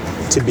event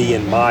to be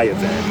in my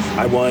event.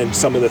 I want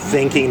some of the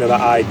thinking or the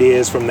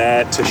ideas from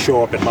that to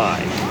show up in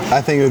mine.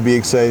 I think it would be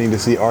exciting to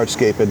see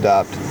Artscape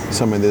adopt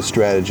some of this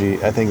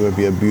strategy. I think it would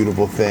be a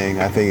beautiful thing.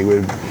 I think it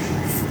would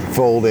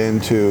fold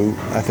into,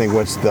 I think,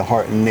 what's the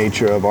heart and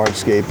nature of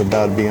Artscape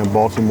about being a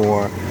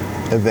Baltimore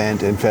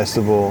event and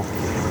festival.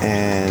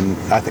 And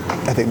I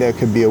think there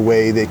could be a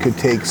way they could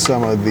take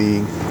some of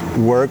the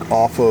work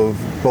off of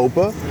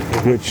BOPA,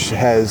 which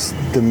has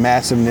the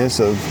massiveness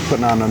of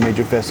putting on a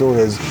major festival,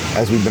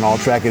 as we've been all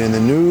tracking in the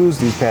news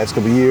these past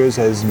couple of years,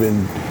 has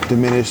been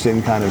diminished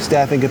in kind of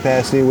staffing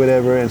capacity or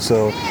whatever. And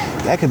so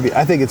that could be,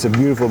 I think it's a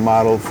beautiful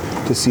model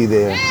to see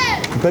there.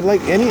 But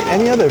like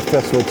any other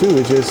festival too,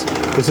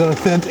 it's an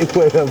authentic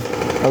way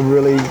of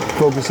really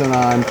focusing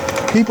on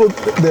people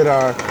that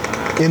are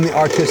in the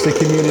artistic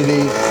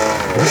community,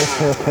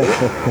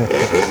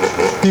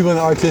 people in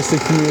the artistic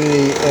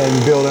community,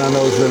 and building on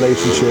those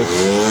relationships.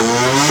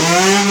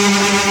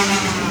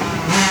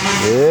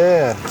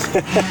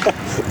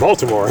 Yeah.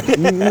 Baltimore.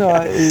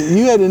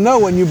 You had to know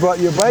when you brought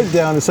your bike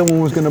down that someone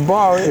was going to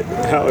borrow it.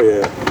 Hell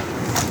yeah.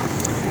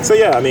 So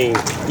yeah, I mean,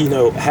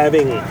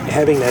 having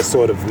that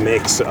sort of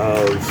mix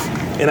of,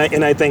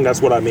 and I think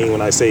that's what I mean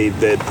when I say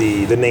that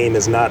the name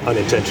is not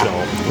unintentional.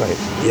 Right.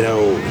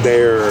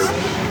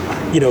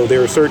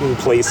 There are certain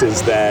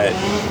places that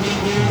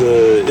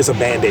it's a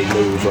Band-Aid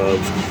move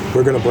of,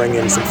 we're going to bring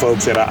in some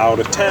folks that are out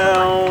of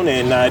town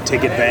and not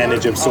take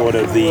advantage of sort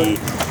of the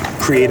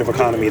creative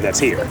economy that's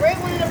here.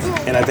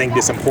 And I think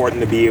it's important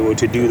to be able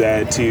to do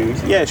that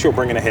to,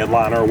 bring in a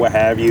headliner or what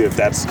have you, if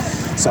that's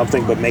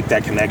something, but make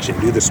that connection,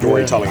 do the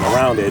storytelling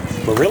around it,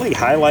 but really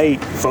highlight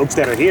folks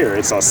that are here.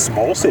 It's a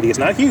small city, it's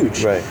not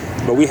huge, right,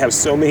 but we have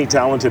so many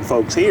talented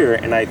folks here,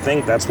 and I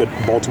think that's what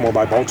Baltimore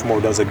by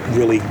Baltimore does a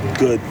really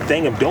good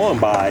thing of doing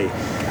by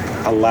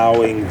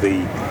allowing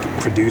the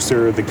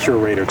producer, the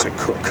curator to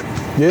cook.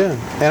 Yeah,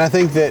 and I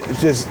think that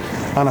just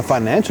on a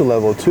financial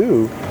level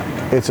too,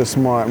 it's a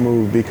smart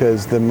move,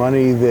 because the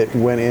money that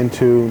went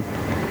into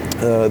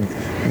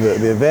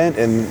the event,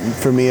 and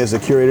for me as a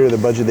curator, the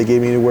budget they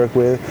gave me to work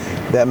with,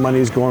 that money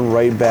is going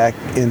right back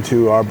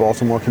into our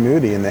Baltimore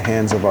community, in the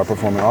hands of our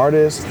performing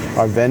artists,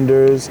 our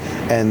vendors,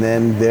 and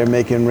then they're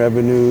making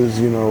revenues,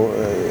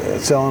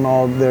 selling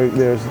all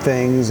their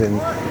things and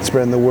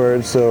spreading the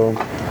word. So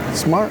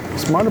smart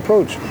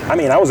approach. I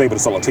mean, I was able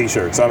to sell a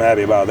T-shirt, so I'm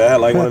happy about that.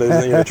 Like one of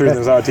those Truth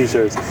and Art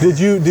T-shirts. Did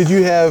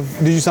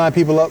you sign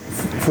people up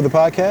for the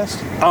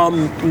podcast?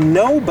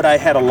 No, but I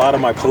had a lot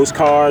of my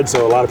postcards,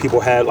 so a lot of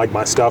people had like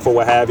my stuff or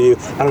what have you.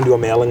 I don't do a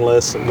mailing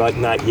list, like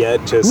not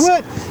yet. Just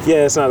what?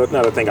 Yeah, it's not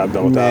a thing I've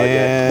built out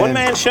yet. One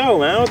man show,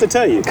 man. I don't know what to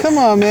tell you. Come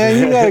on, man.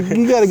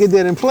 You gotta get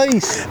that in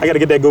place. I gotta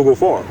get that Google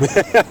form.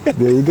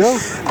 There you go.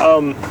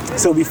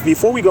 So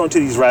before we go into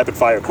these rapid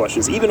fire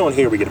questions, even on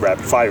here we get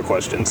rapid fire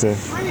questions.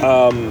 Okay.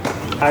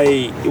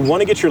 I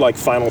want to get your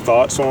final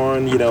thoughts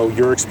on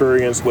your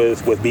experience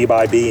with B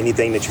by B,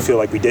 anything that you feel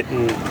like we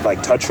didn't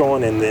touch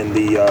on in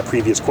the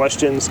previous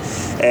questions,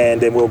 and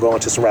then we'll go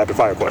into some rapid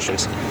fire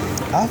questions.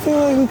 I feel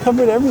like we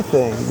covered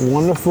everything.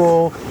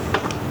 Wonderful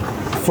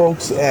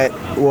folks at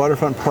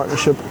Waterfront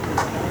Partnership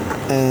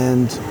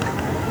and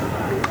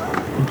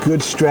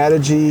good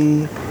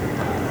strategy,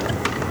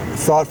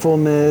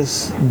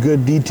 thoughtfulness,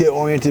 good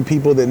detail-oriented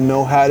people that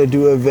know how to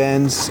do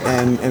events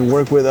and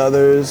work with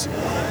others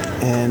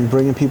and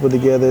bringing people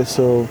together.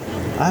 So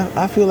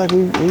I feel like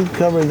we've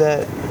covered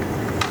that.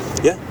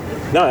 Yeah.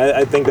 No,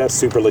 I think that's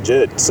super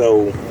legit.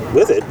 So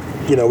with it,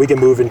 we can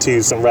move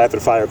into some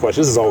rapid fire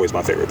questions. This is always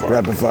my favorite part.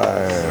 Rapid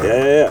fire.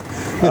 Yeah.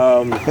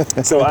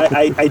 So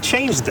I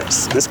changed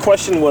this. This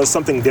question was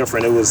something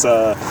different.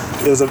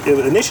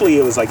 Initially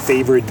it was like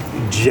favorite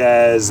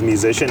jazz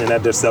musician, and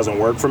that just doesn't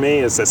work for me.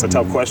 It's a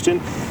tough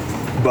question.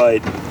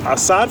 But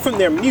aside from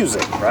their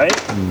music, right?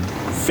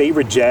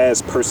 Favorite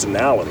jazz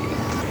personality.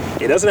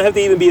 It doesn't have to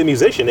even be a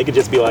musician. It could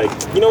just be like,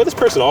 this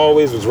person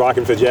always was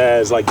rocking for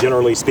jazz, like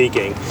generally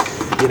speaking.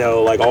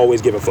 Like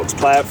always giving folks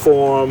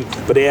platform,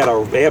 but they had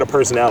a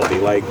personality.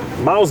 Like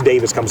Miles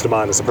Davis comes to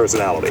mind as a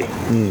personality.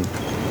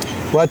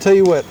 Well, I tell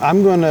you what,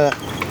 I'm gonna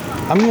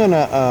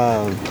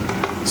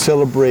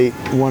celebrate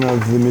one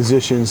of the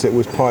musicians that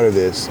was part of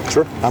this.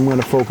 Sure. I'm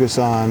gonna focus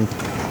on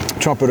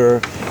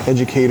trumpeter,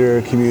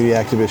 educator, community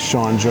activist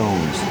Sean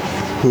Jones,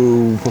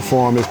 who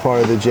performed as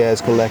part of the Jazz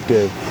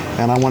Collective.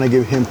 And I want to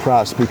give him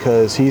props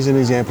because he's an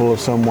example of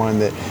someone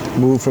that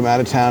moved from out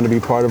of town to be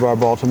part of our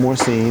Baltimore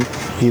scene.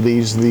 He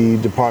leads the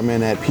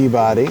department at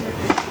Peabody,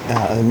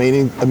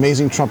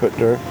 amazing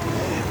trumpeter,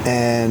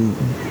 and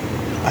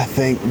I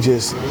think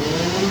just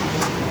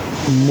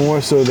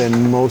more so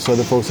than most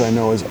other folks I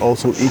know is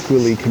also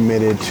equally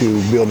committed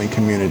to building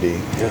community.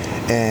 Yeah.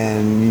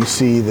 And you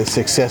see the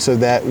success of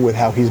that with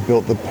how he's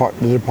built the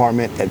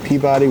department at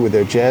Peabody with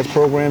their jazz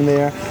program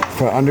there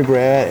for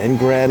undergrad and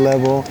grad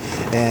level,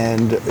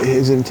 and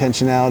his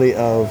intentionality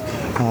of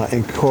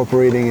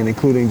incorporating and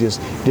including just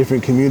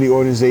different community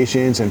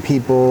organizations and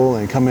people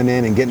and coming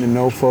in and getting to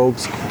know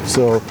folks.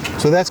 So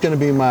that's going to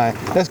be my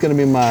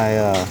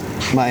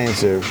my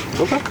answer.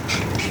 Okay,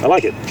 I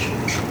like it.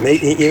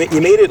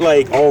 You made it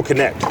like all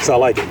connect, so I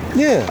like it.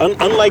 Yeah.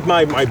 Unlike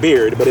my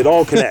beard, but it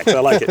all connects. I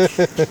like it.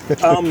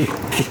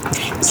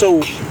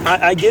 So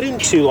I get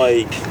into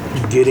like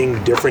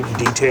getting different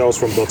details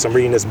from books. I'm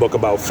reading this book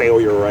about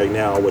failure right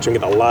now, which I'm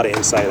getting a lot of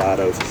insight out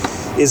of.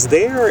 Is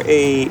there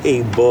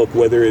a book,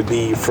 whether it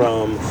be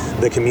from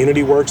the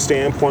community work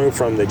standpoint,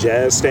 from the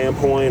jazz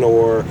standpoint,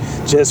 or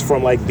just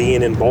from like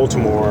being in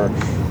Baltimore,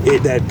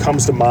 that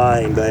comes to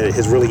mind that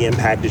has really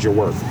impacted your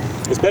work?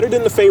 It's better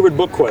than the favorite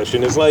book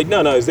question. It's like,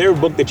 no, is there a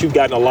book that you've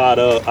gotten a lot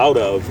out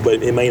of,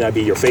 but it may not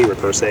be your favorite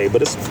per se,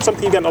 but it's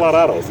something you've gotten a lot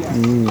out of?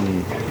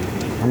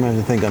 I'm gonna have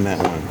to think on that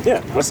one.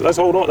 Yeah, let's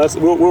hold on.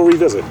 We'll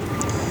revisit.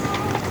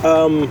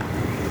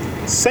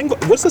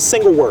 What's the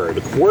single word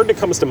that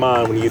comes to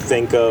mind when you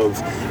think of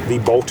the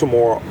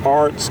Baltimore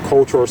arts,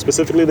 culture, or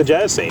specifically the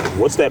jazz scene?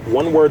 What's that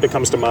one word that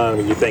comes to mind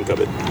when you think of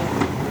it?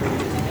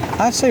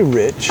 I'd say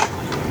rich.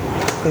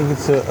 I think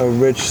it's a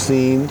rich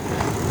scene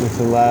with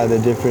a lot of the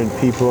different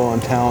people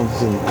and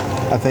talents, and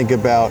I think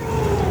about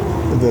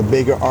the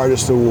Bigger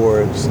Artist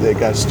Awards that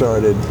got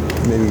started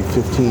maybe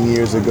 15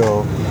 years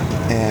ago,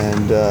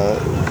 and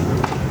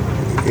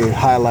it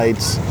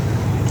highlights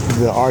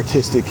the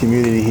artistic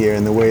community here,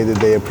 and the way that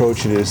they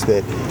approach it is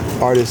that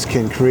artists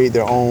can create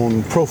their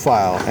own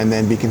profile and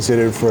then be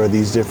considered for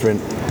these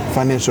different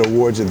financial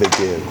awards that they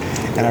give.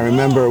 And I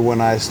remember when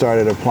I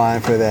started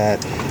applying for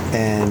that,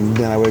 and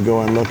then I would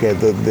go and look at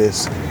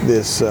this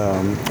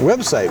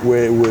website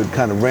where it would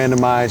kind of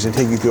randomize and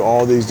take you through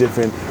all these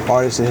different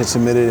artists that had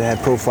submitted and had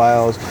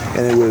profiles,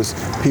 and it was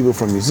people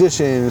from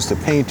musicians to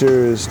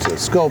painters to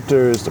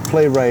sculptors to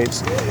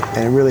playwrights,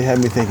 and it really had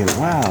me thinking,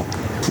 wow,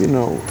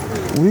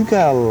 we've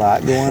got a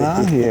lot going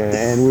on here,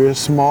 and we're a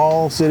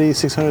small city,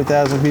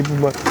 600,000 people,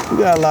 but we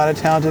got a lot of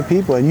talented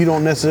people, and you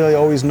don't necessarily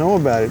always know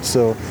about it,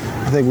 so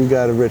I think we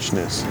got a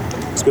richness.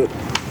 It's good.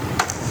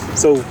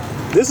 So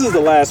this is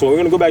the last one. We're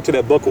going to go back to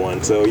that book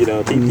one, so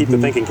keep the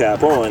thinking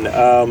cap on.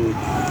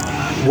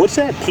 What's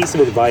that piece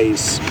of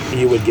advice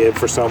you would give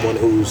for someone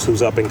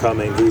who's up and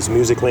coming, who's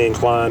musically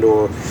inclined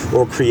or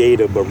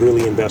creative, but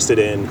really invested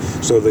in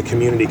the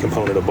community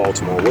component of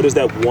Baltimore? What is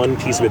that one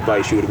piece of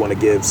advice you would want to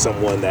give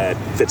someone that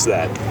fits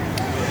that?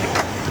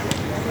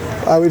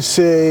 I would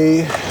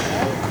say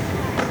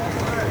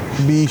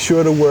be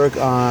sure to work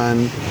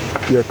on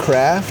your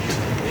craft,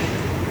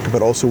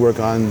 but also work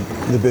on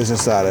the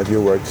business side of your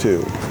work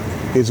too.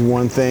 It's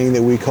one thing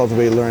that we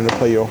cultivate, learn to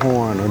play your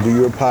horn or do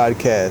your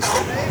podcast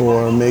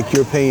or make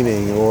your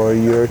painting or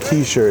your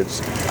t-shirts.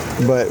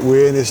 But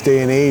we're in this day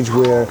and age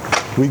where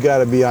we got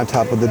to be on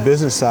top of the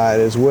business side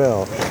as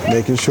well,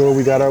 making sure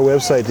we got our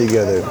website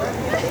together,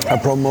 our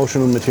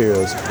promotional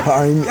materials,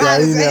 our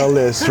email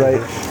list,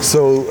 right?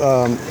 So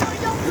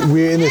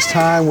we're in this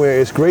time where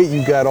it's great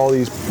you've got all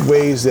these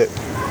ways that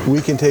we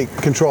can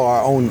control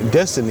our own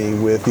destiny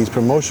with these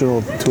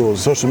promotional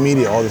tools, social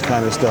media, all this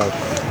kind of stuff.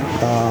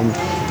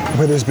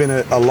 but there's been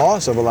a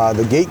loss of a lot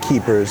of the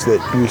gatekeepers that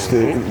used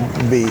to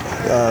be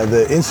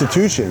the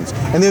institutions.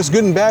 And there's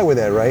good and bad with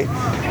that, right?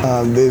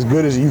 There's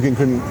good as you can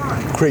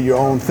create your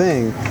own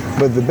thing,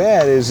 but the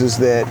bad is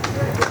that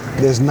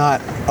there's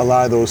not a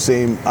lot of those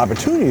same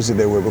opportunities that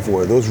there were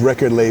before, those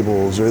record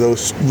labels or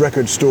those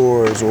record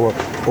stores or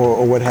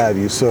what have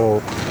you.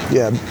 So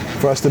yeah,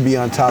 for us to be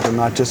on top of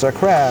not just our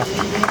craft,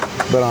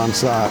 but on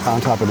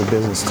top of the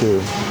business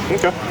too.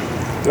 Okay,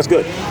 that's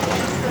good.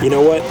 You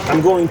know what?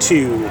 I'm going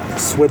to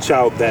switch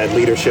out that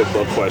leadership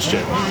book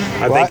question.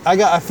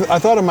 I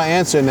thought of my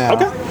answer now.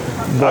 Okay.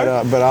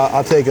 But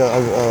I'll take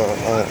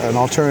an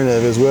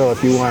alternative as well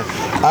if you want.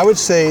 I would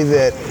say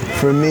that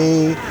for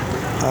me,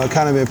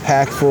 kind of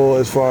impactful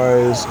as far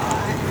as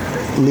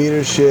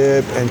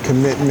leadership and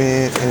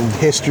commitment and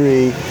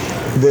history,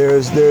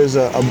 there's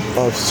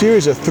a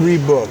series of 3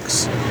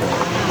 books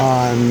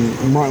on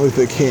Martin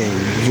Luther King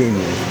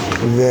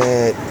Jr.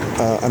 that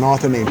an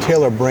author named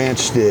Taylor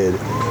Branch did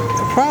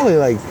probably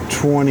like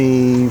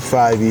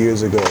 25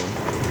 years ago.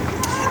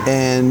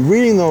 And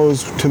reading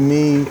those to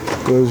me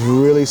was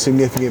really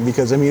significant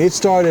because I mean it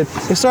started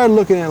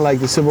looking at like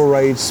the civil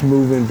rights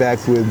movement back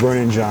with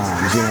Vernon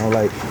Johns, you know,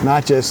 like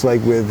not just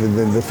like with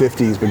the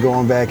 50s, but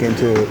going back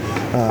into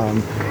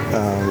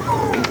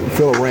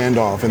Philip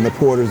Randolph and the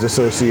Porters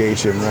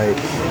Association, right?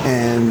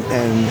 And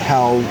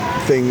how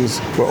things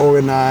were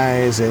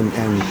organized and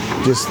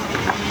just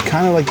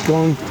kind of like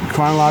going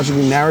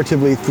chronologically,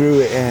 narratively through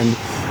it. And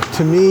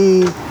to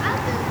me,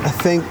 I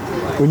think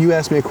when you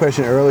asked me a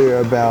question earlier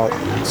about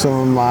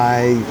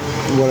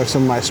what are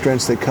some of my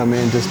strengths that come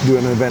in just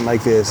doing an event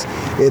like this,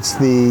 it's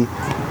the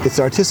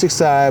artistic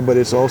side, but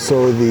it's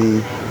also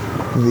the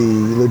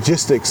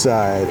logistics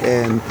side.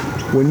 And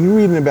when you're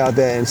reading about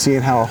that and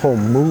seeing how a whole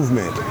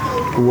movement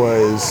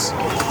was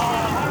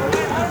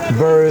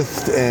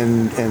birthed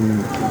and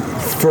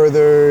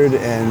furthered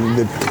and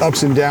the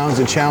ups and downs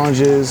and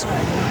challenges,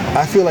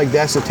 I feel like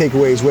that's the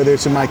takeaways, whether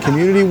it's in my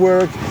community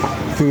work,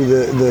 through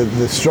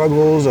the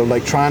struggles of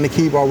like trying to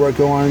keep our work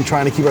going,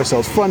 trying to keep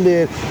ourselves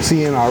funded,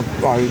 seeing our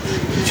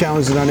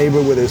challenges in our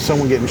neighborhood, whether it's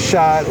someone getting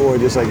shot or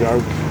just like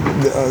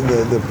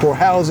the poor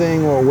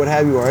housing or what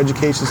have you, our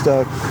education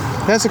stuff.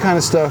 That's the kind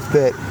of stuff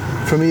that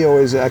for me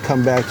always I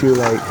come back to,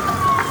 like,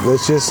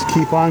 let's just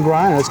keep on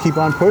grinding, let's keep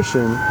on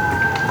pushing,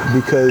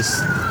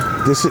 because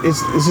this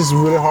is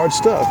really hard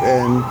stuff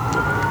and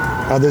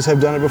others have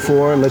done it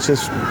before. Let's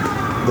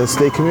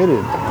stay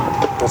committed.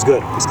 That's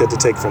good. It's good to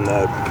take from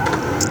that.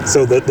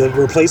 So the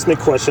replacement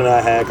question I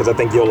had, because I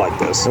think you'll like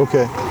this.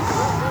 Okay.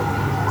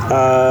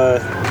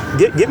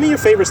 Give me your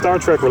favorite Star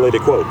Trek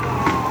related quote.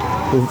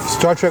 The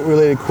Star Trek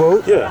related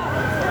quote? Yeah.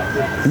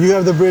 You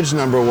have the bridge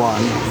number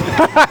 1.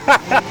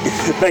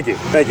 Thank you.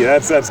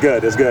 That's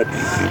good. That's good.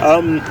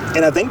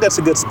 And I think that's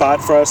a good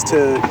spot for us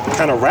to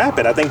kind of wrap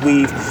it. I think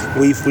we've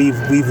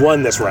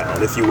won this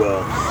round, if you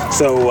will.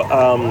 So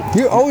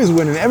you're always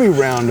winning every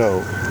round,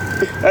 though.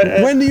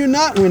 When do you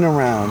not win a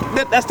round?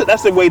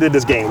 That's the way that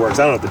this game works.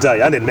 I don't know what to tell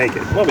you. I didn't make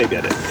it. Well, maybe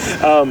I did.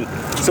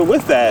 So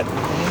with that,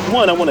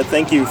 1, I want to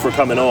thank you for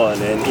coming on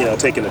and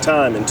taking the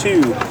time, and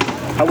 2,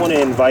 I want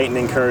to invite and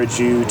encourage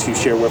you to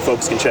share where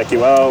folks can check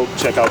you out,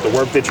 check out the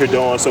work that you're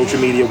doing, social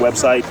media,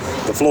 website.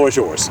 The floor is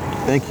yours.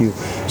 Thank you.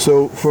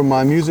 So for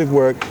my music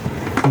work,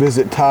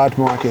 visit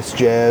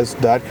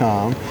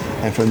toddmarcusjazz.com,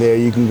 and from there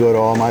you can go to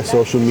all my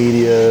social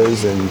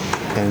medias and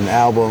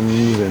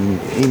albums and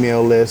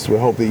email lists. We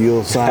hope that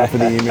you'll sign up for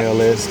the email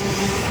list.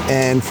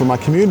 And for my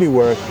community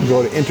work,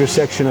 go to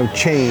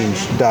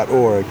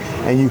intersectionofchange.org,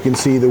 and you can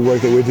see the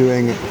work that we're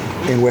doing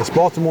in West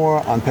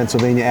Baltimore on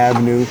Pennsylvania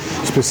Avenue,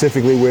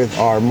 specifically with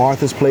our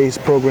Martha's Place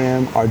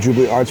program, our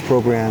Jubilee Arts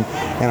program,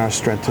 and our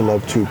Strength to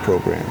Love 2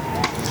 program.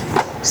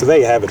 So there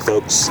you have it,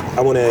 folks.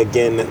 I want to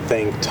again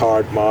thank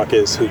Todd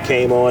Marcus, who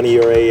came on.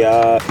 You're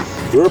a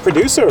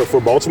producer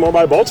for Baltimore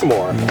by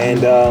Baltimore.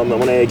 And I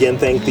want to again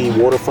thank the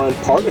Waterfront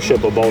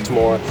Partnership of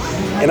Baltimore.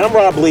 And I'm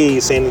Rob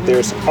Lee, saying that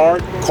there's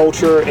art,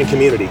 culture, and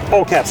community.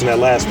 All caps in that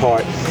last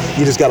part.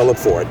 You just got to look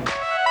for it.